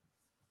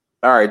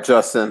 All right,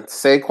 Justin,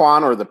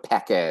 Saquon or the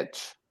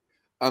package?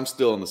 I'm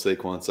still on the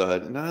Saquon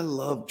side, and I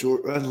love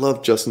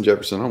Justin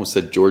Jefferson. I almost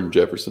said Jordan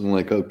Jefferson. I'm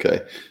like, okay,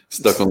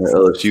 stuck on the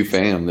LSU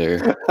fam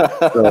there.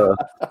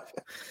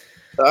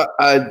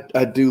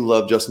 I do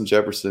love Justin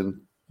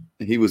Jefferson.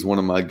 He was one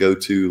of my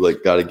go-to,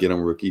 like, got to get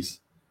him rookies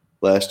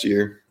last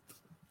year,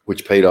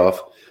 which paid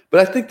off.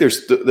 But I think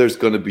there's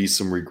going to be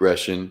some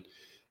regression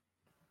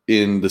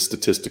in the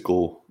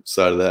statistical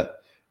side of that,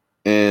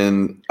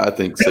 and I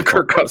think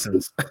Kirk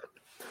Cousins.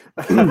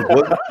 I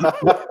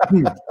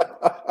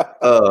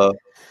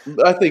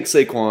think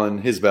Saquon,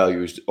 his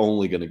value is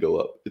only going to go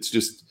up. It's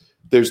just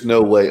there's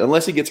no way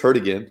unless he gets hurt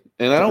again.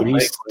 And I don't.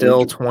 He's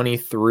still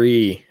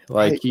 23.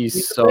 Like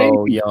he's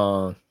so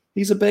young.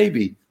 He's a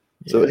baby.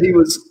 Yeah. So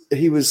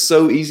he was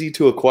so easy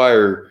to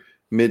acquire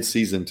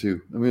mid-season too.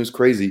 I mean, it was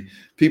crazy.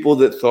 People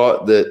that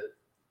thought that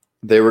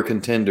they were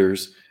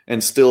contenders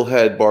and still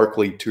had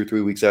Barkley 2 or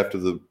 3 weeks after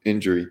the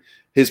injury,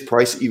 his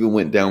price even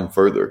went down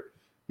further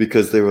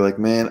because they were like,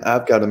 man,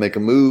 I've got to make a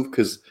move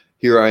because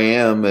here I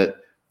am at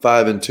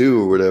 5-2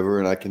 or whatever,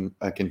 and I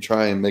can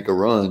try and make a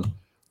run.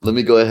 Let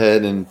me go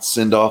ahead and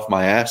send off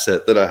my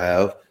asset that I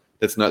have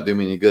that's not doing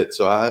me any good.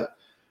 So I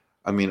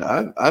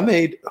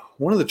made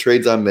one of the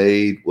trades I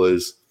made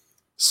was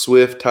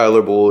Swift,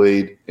 Tyler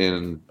Boyd,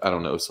 and I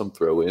don't know, some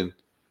throw in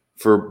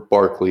for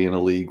Barkley in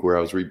a league where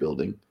I was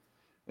rebuilding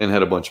and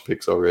had a bunch of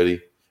picks already.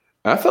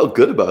 I felt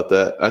good about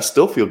that. I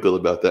still feel good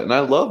about that. And I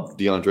love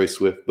DeAndre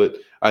Swift, but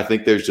I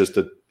think there's just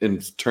in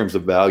terms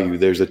of value,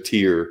 there's a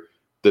tier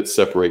that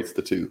separates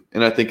the two.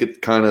 And I think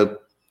it kind of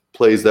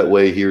plays that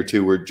way here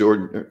too, where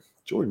Jordan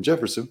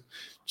Jefferson,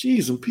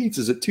 geez and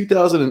pizzas at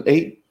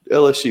 2008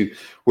 LSU,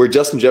 where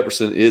Justin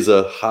Jefferson is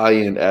a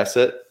high-end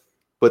asset,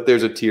 but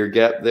there's a tier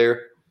gap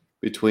there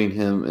between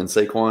him and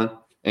Saquon,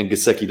 and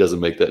Gesicki doesn't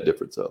make that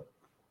difference up.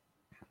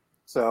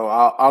 So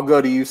I'll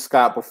go to you,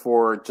 Scott,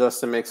 before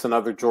Justin makes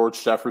another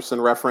George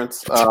Jefferson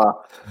reference.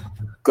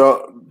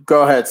 Go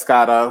ahead,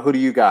 Scott. Who do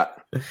you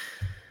got?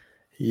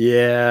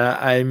 Yeah,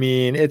 I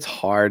mean, it's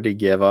hard to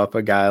give up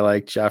a guy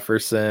like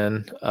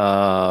Jefferson,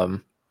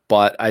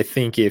 but I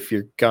think if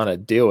you're going to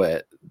do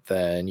it,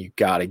 then you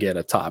got to get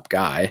a top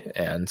guy.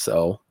 And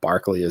so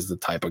Barkley is the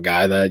type of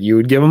guy that you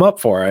would give him up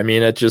for. I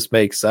mean, it just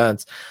makes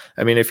sense.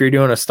 I mean, if you're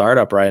doing a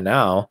startup right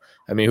now,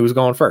 I mean, who's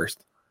going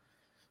first?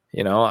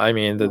 I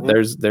mean,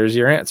 there's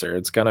your answer.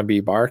 It's going to be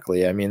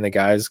Barkley. I mean, the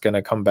guy's going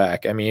to come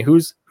back. I mean,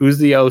 who's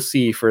the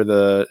OC for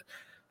the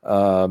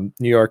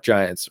New York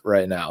Giants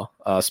right now?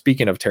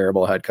 Speaking of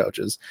terrible head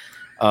coaches,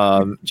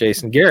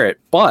 Jason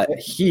Garrett, but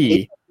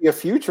he a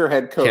future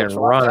head coach can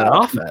run an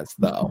offense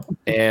though.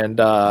 And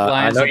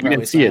I know you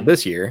didn't see it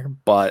this year,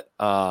 but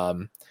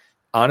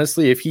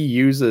honestly, if he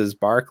uses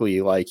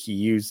Barkley like he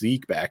used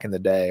Zeke back in the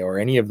day, or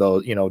any of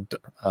those,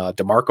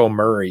 DeMarco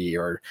Murray,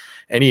 or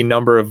any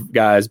number of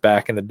guys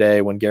back in the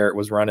day when Garrett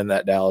was running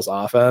that Dallas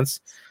offense,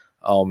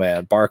 oh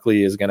man,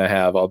 Barkley is going to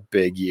have a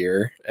big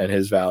year and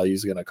his value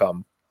is going to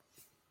come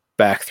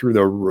back through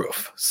the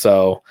roof.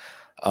 So,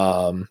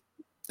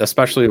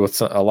 especially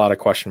with a lot of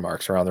question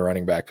marks around the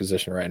running back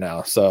position right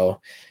now. So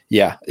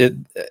yeah,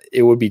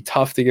 it would be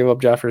tough to give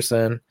up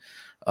Jefferson.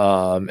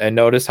 And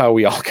notice how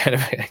we all kind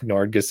of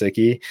ignored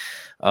Gesicki,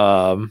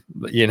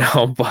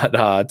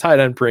 but tight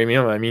end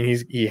premium, I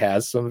mean, he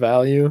has some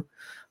value,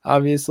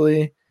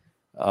 obviously.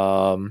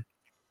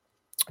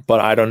 But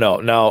I don't know.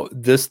 Now,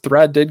 this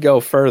thread did go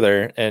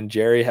further, and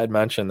Jerry had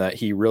mentioned that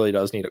he really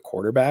does need a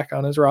quarterback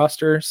on his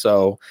roster.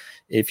 So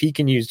if he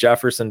can use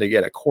Jefferson to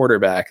get a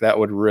quarterback, that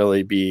would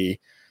really be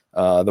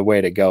the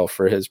way to go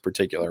for his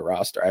particular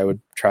roster. I would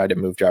try to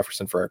move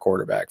Jefferson for a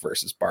quarterback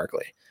versus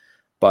Barkley.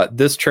 But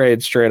this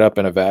trade straight up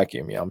in a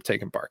vacuum, yeah, I'm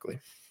taking Barkley.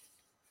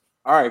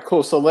 All right,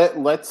 cool. So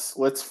let's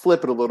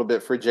flip it a little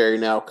bit for Jerry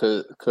now,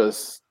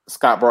 because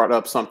Scott brought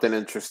up something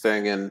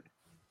interesting, and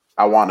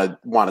I want to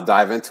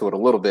dive into it a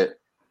little bit.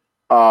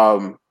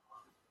 What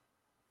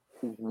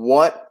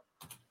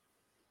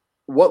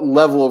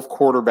level of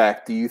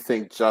quarterback do you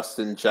think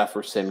Justin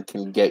Jefferson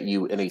can get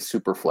you in a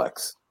super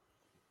flex?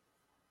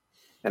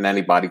 And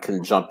anybody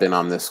can jump in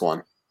on this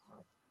one.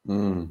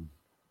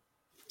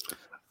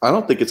 I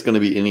don't think it's going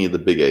to be any of the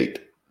big 8.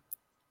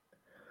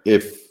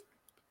 If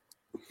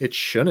it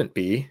shouldn't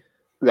be.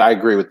 I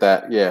agree with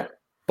that. Yeah.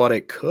 But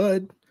it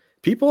could.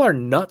 People are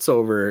nuts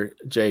over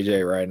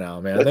JJ right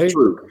now, man. That's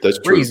true. That's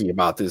crazy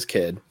about this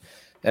kid.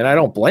 And I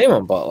don't blame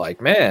him, but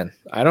like, man,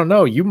 I don't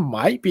know. You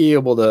might be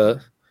able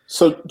to.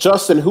 So,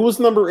 Justin, who was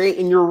number 8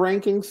 in your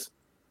rankings?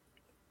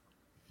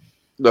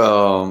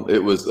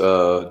 It was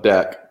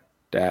Dak.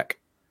 Dak.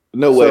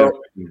 No way I'm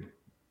trading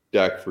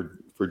Dak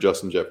for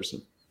Justin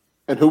Jefferson.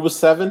 And who was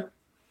 7?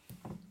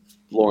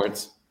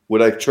 Lawrence.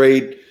 Would I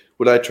trade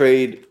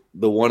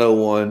the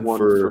 101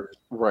 for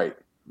right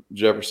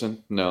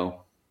Jefferson?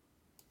 No.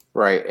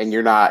 Right. And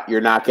you're not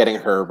getting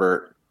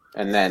Herbert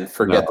and then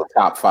forget the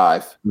top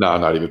 5. No,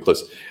 not even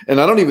close. And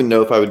I don't even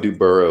know if I would do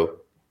Burrow.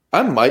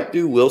 I might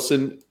do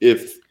Wilson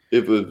if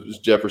it was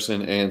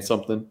Jefferson and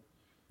something.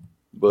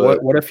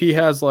 But what if he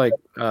has like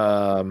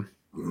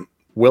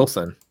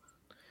Wilson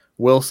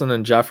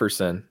and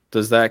Jefferson?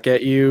 Does that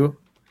get you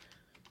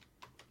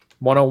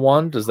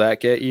 101? Does that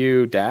get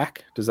you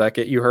Dak? Does that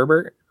get you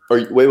Herbert?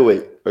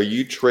 Wait. Are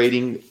you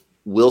trading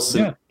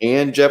Wilson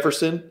and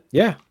Jefferson?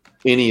 Yeah.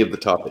 Any of the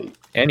top 8?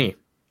 Any.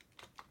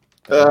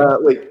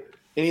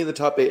 Any of the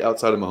top 8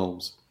 outside of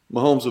Mahomes.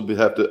 Mahomes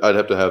I'd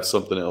have to have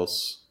something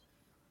else.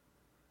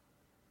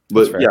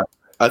 But yeah,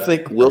 I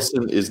think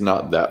Wilson is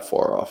not that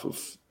far off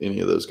of any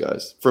of those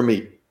guys for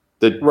me.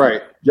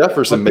 Right.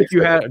 Jefferson. Did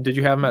you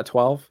have him at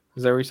 12?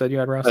 Is that where you said you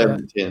had Russ? I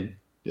have 10.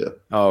 Yeah.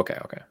 Oh, okay.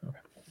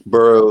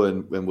 Burrow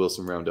and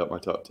Wilson round out my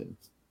top 10.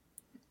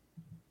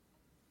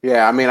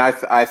 Yeah, I mean,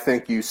 I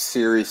think you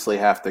seriously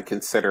have to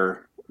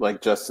consider,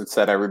 like Justin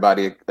said,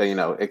 everybody,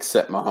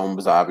 except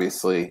Mahomes,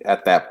 obviously,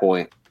 at that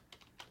point.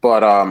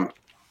 But I'm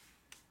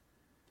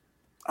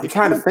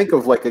trying to think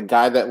of like a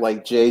guy that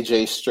like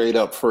JJ straight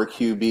up for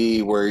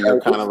QB where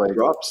you're kind of like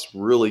drops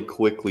really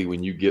quickly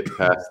when you get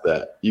past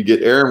that. You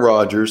get Aaron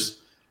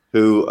Rodgers,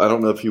 who I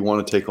don't know if you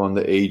want to take on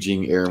the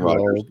aging Aaron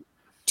Rodgers.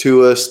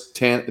 Tua,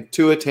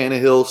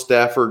 Tannehill,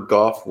 Stafford,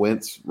 Goff,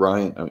 Wentz,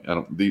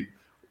 Ryan.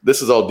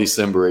 This is all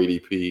December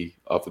ADP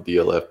off of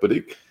DLF, but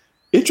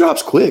it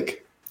drops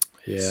quick.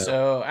 Yeah.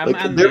 So I'm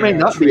on there the may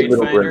not be a Trade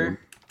middle Finder, ground.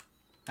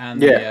 on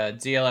the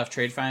DLF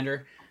Trade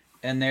Finder,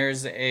 and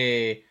there's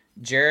a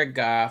Jared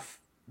Goff,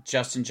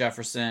 Justin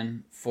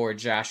Jefferson for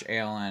Josh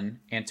Allen,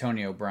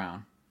 Antonio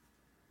Brown.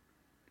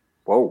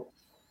 Whoa.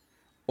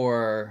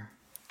 Or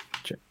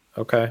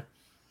okay.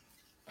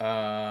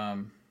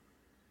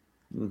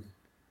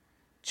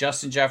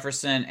 Justin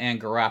Jefferson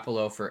and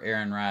Garoppolo for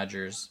Aaron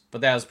Rodgers.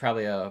 But that was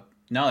probably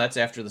that's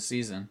after the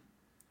season.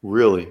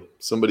 Really?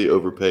 Somebody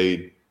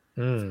overpaid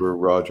for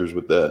Rodgers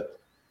with that.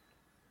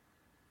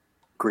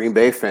 Green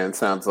Bay fan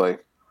sounds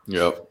like.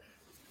 Yep.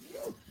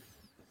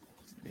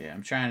 Yeah,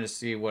 I'm trying to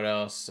see what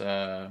else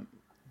that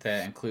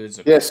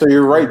includes. So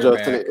you're right,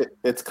 Justin.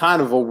 It's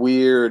kind of a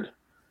weird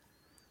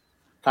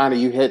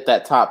you hit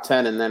that top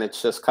 10 and then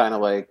it's just kind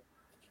of like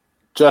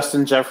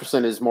Justin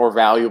Jefferson is more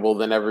valuable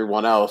than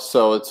everyone else.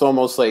 So it's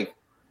almost like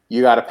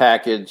you got to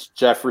package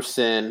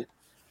Jefferson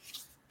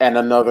and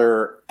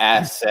another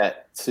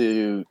asset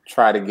to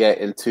try to get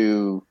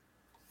into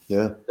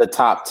the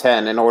top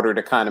 10 in order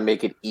to kind of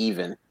make it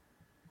even.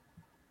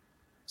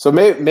 So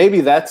maybe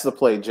that's the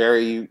play,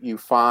 Jerry. You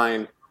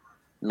find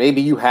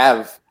maybe you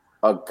have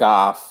a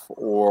Goff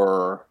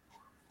or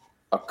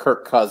a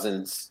Kirk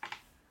Cousins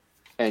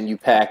and you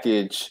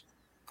package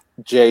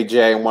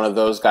JJ and one of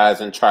those guys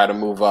and try to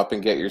move up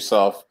and get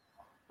yourself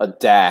a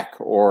Dak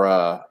or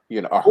a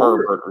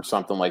Herbert or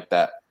something like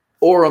that.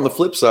 Or on the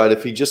flip side,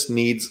 if he just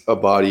needs a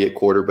body at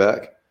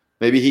quarterback,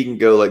 maybe he can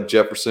go like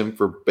Jefferson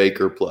for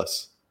Baker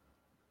plus,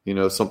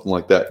 something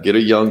like that. Get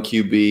a young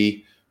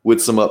QB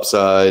with some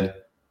upside.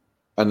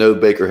 I know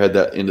Baker had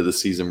that end of the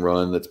season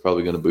run. That's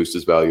probably going to boost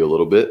his value a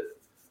little bit.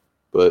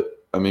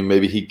 But, I mean,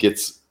 maybe he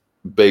gets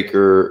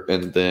Baker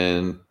and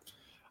then,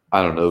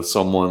 I don't know,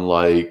 someone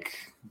like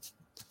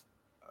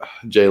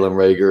Jalen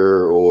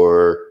Reagor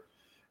or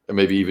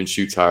maybe even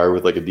shoots higher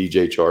with like a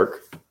DJ Chark.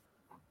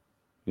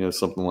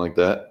 Something like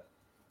that.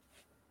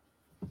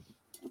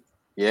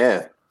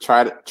 Yeah,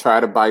 try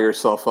to buy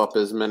yourself up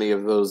as many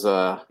of those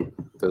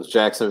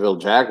Jacksonville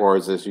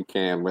Jaguars as you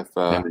can with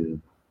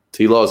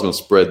T-Law's going to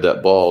spread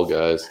that ball,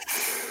 guys.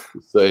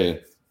 Just saying.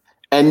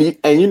 And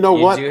you know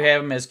what? You do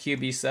have him as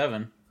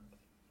QB7.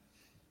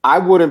 I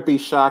wouldn't be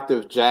shocked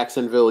if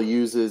Jacksonville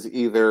uses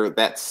either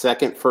that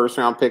second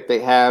first-round pick they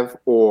have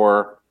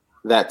or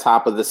that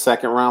top of the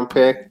second-round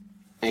pick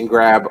and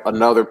grab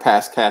another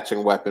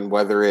pass-catching weapon,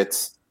 whether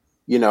it's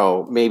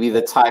maybe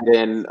the tight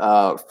end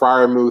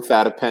Freiermuth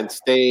out of Penn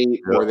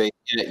State, or they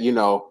get,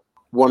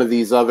 one of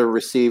these other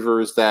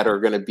receivers that are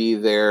going to be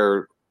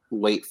there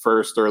late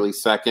first, early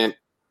second,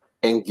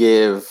 and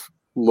give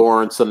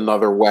Lawrence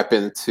another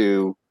weapon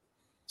to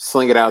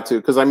sling it out to.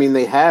 Because,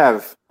 they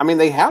have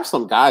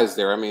some guys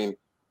there.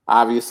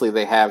 Obviously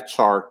they have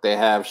Chark, they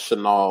have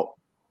Chenault.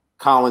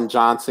 Colin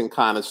Johnson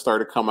kind of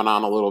started coming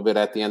on a little bit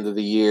at the end of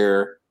the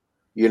year,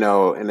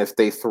 and if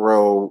they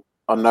throw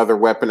another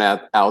weapon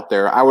out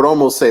there, I would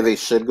almost say they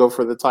should go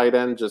for the tight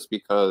end just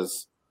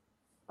because,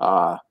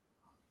 Tyler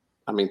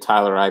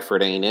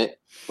Eifert ain't it,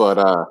 but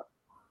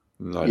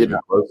not even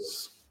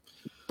close.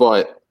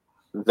 But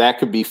that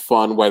could be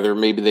fun. Whether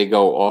maybe they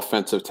go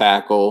offensive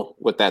tackle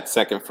with that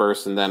second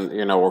first, and then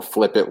or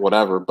flip it,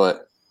 whatever.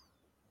 But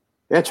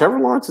yeah,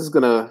 Trevor Lawrence is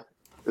gonna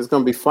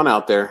be fun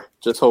out there.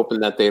 Just hoping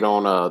that they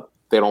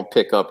don't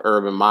pick up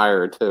Urban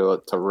Meyer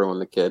to ruin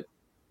the kid.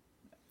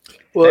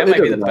 Well, that it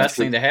might be the doesn't best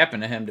matter. thing to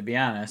happen to him, to be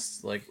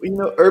honest. Like,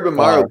 Urban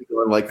Meyer will be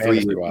going like 3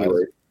 years fantasy-wise.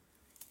 anyway.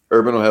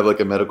 Urban will have like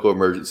a medical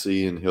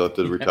emergency and he'll have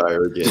to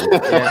retire again.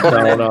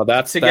 No,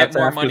 that's to get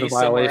more after money the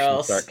somewhere violations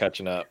else. start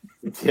catching up.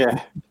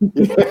 Yeah.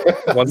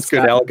 Once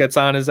Goodell gets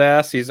on his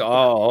ass, he's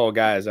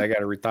guys, I got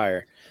to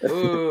retire.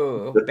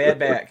 Ooh, bad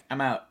back.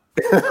 I'm out.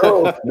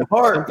 Oh,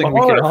 my Something we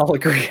can heart. all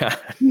agree on.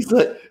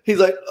 He's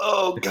like,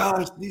 oh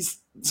gosh, these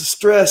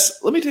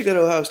stress. Let me take that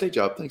Ohio State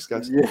job. Thanks,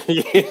 guys.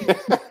 Yeah.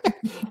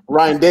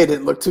 Ryan Day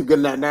didn't look too good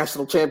in that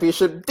national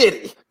championship, did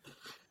he?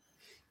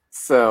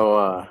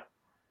 So,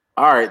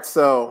 all right.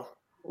 So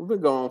we've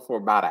been going for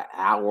about an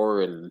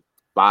hour and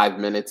 5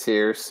 minutes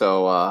here.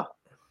 So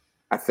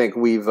I think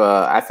we've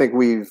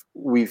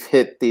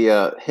hit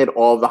hit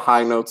all the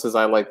high notes, as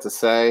I like to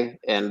say,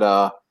 and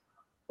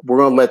we're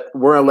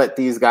gonna let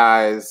these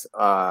guys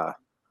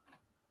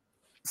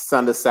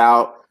send us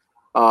out.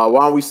 Why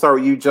don't we start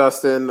with you,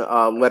 Justin?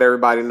 Let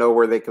everybody know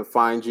where they can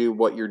find you,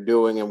 what you're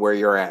doing, and where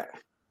you're at.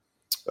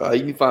 You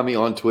can find me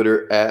on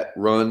Twitter at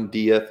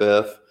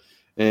RunDFF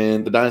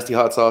and the Dynasty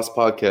Hot Sauce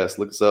Podcast.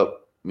 Look us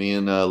up. Me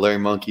and Larry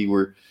Monkey,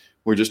 we're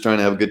just trying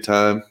to have a good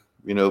time.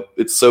 You know,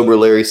 it's sober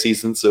Larry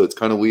season, so it's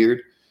kind of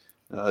weird.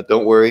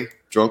 Don't worry,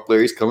 drunk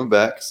Larry's coming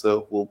back,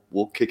 so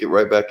we'll kick it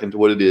right back into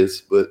what it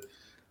is. But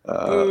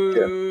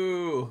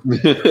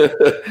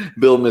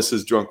Bill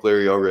misses drunk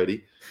Larry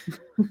already.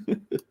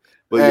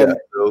 But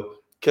so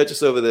catch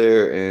us over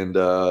there, and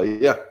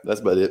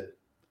that's about it.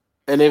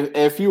 And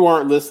if you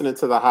aren't listening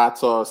to the Hot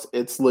Sauce,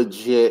 it's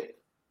legit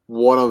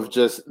one of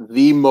just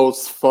the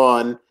most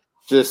fun,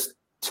 just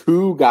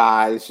two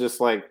guys just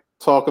like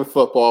talking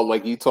football,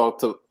 like you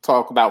talk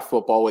about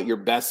football with your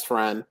best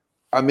friend.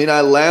 I mean,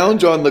 I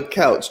lounge on the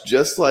couch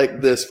just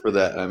like this for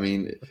that. I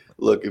mean,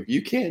 look, if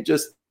you can't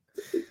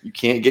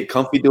get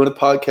comfy doing a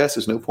podcast,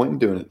 there's no point in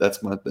doing it.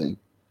 That's my thing.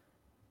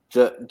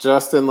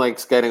 Justin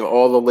likes getting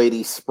all the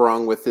ladies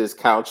sprung with his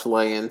couch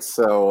laying,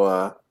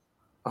 so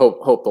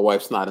hope the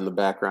wife's not in the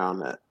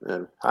background.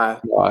 I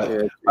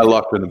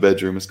locked her in the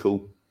bedroom. It's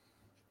cool.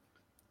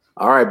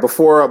 All right,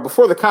 before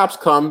the cops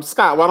come,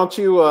 Scott, why don't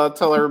you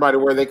tell everybody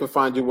where they can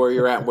find you, where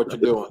you're at, and what you're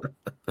doing?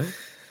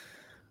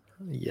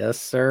 Yes,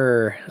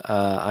 sir.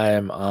 I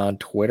am on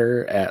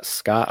Twitter at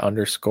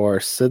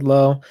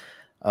Scott_Sidlow.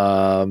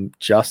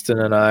 Justin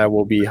and I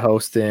will be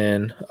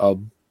hosting a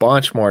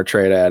bunch more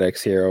Trade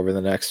Addicts here over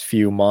the next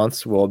few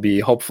months. We'll be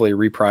hopefully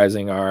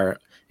reprising our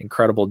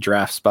incredible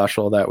draft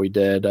special that we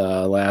did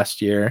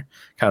last year,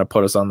 kind of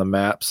put us on the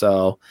map.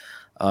 So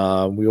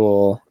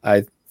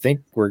I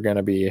think we're going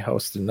to be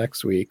hosting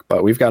next week,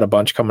 but we've got a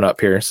bunch coming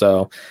up here.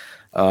 So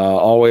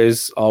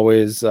always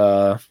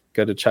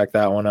good to check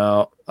that one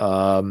out.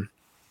 And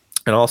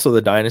also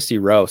the Dynasty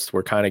Roast,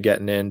 we're kind of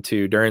getting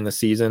into during the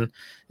season.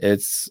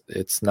 It's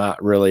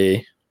not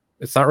really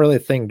a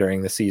thing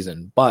during the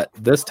season, but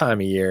this time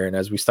of year, and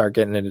as we start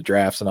getting into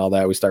drafts and all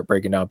that, we start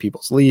breaking down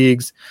people's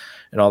leagues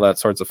and all that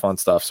sorts of fun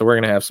stuff. So we're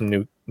going to have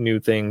some new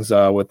things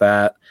with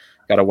that.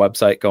 Got a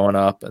website going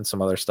up and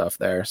some other stuff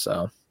there.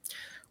 So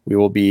we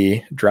will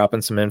be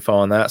dropping some info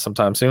on that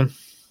sometime soon.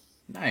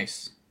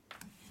 Nice.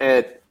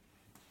 And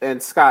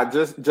Scott,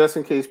 just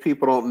in case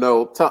people don't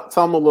know, tell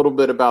them a little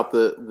bit about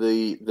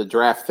the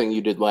draft thing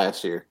you did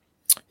last year.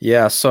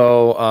 Yeah,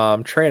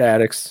 so Trade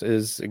Addicts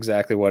is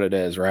exactly what it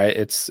is, right?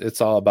 It's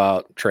all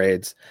about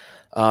trades,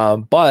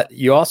 but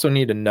you also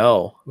need to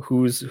know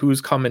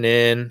who's coming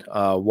in.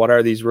 What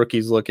are these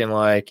rookies looking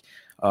like?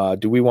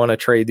 Do we want to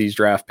trade these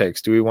draft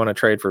picks? Do we want to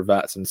trade for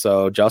vets? And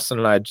so Justin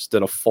and I just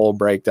did a full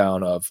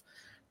breakdown of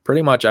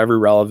pretty much every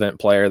relevant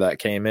player that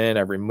came in,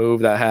 every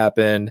move that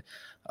happened.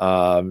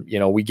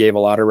 We gave a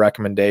lot of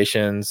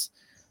recommendations.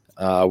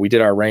 We did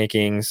our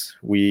rankings.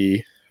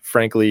 We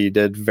frankly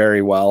did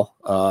very well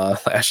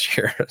last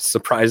year,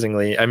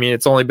 surprisingly. I mean,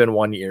 it's only been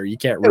 1 year. You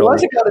can't really.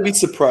 Why's it got to be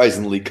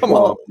surprisingly? Come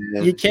on,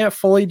 man. You can't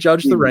fully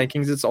judge the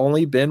rankings. It's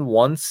only been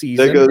one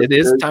season. It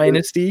is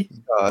Dynasty.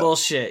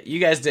 Bullshit.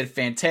 You guys did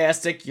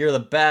fantastic. You're the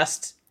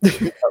best.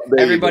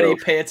 Everybody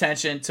pay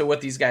attention to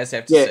what these guys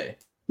have to say.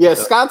 Yeah,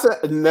 Scott's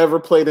never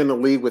played in a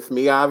league with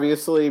me,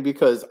 obviously,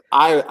 because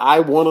I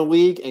won a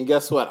league, and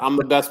guess what? I'm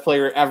the best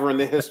player ever in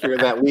the history of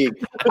that league.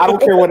 I don't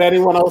care what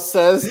anyone else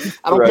says.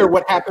 I don't care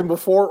what happened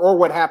before or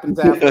what happens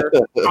after.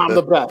 I'm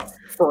the best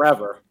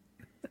forever.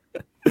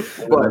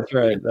 That's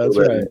right. That's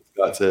right.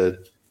 Scott said.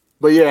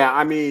 But yeah,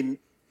 I mean,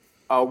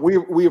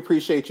 we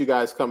appreciate you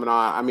guys coming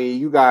on. I mean,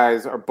 you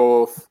guys are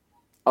both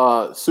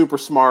super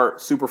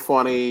smart, super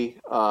funny,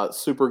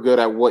 super good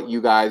at what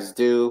you guys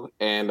do,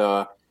 and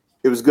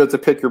it was good to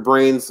pick your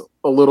brains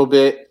a little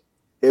bit.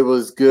 It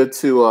was good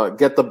to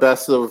get the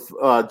best of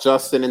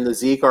Justin in the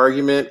Zeke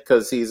argument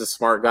because he's a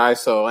smart guy.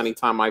 So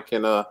anytime I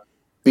can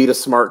beat a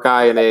smart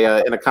guy in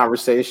a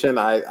conversation,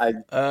 I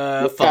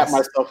pat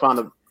myself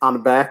on the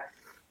back.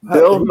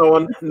 Bill,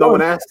 no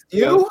one asked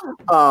you.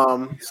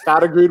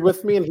 Scott agreed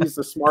with me, and he's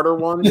the smarter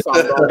one. So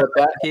I'm going with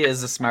that. He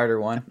is the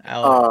smarter one.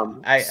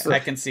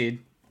 I concede.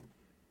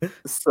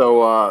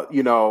 So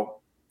we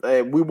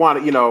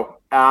want to,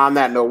 on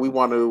that note, we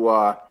want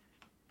to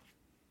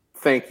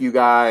thank you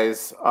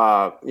guys.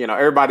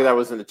 Everybody that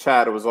was in the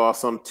chat, it was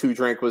awesome. Two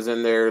Drink was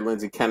in there.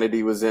 Lindsay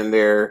Kennedy was in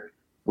there.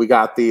 We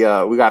got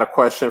a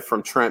question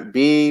from Trent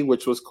B,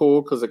 which was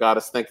cool because it got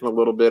us thinking a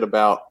little bit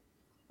about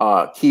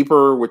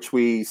keeper, which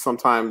we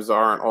sometimes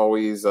aren't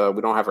always.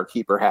 We don't have our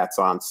keeper hats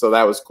on, so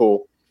that was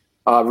cool.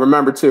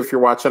 Remember too, if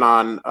you're watching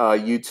on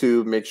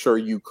YouTube, make sure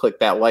you click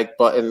that like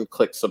button,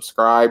 click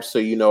subscribe, so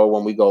you know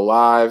when we go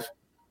live.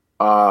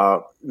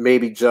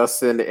 Maybe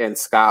Justin and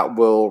Scott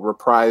will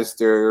reprise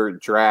their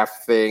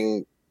draft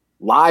thing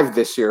live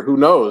this year. Who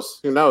knows?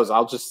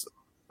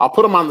 I'll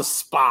put them on the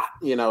spot,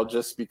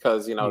 just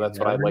because, that's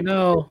what I like to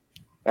do.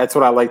 That's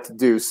what I like to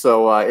do.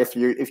 So if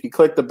you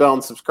click the bell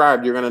and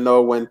subscribe, you're going to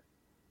know when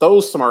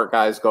those smart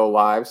guys go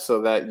live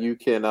so that you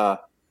can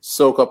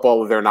soak up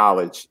all of their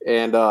knowledge.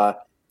 And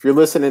if you're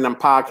listening in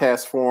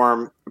podcast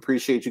form,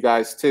 appreciate you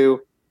guys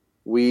too.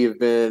 We've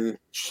been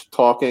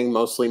talking,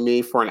 mostly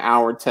me, for an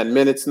hour and 10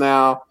 minutes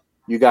now.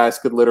 You guys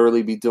could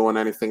literally be doing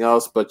anything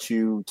else, but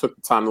you took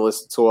the time to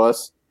listen to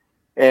us,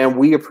 and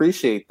we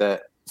appreciate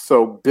that.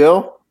 So,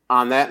 Bill,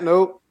 on that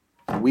note,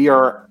 we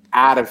are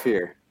out of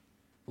here.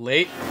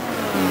 Late.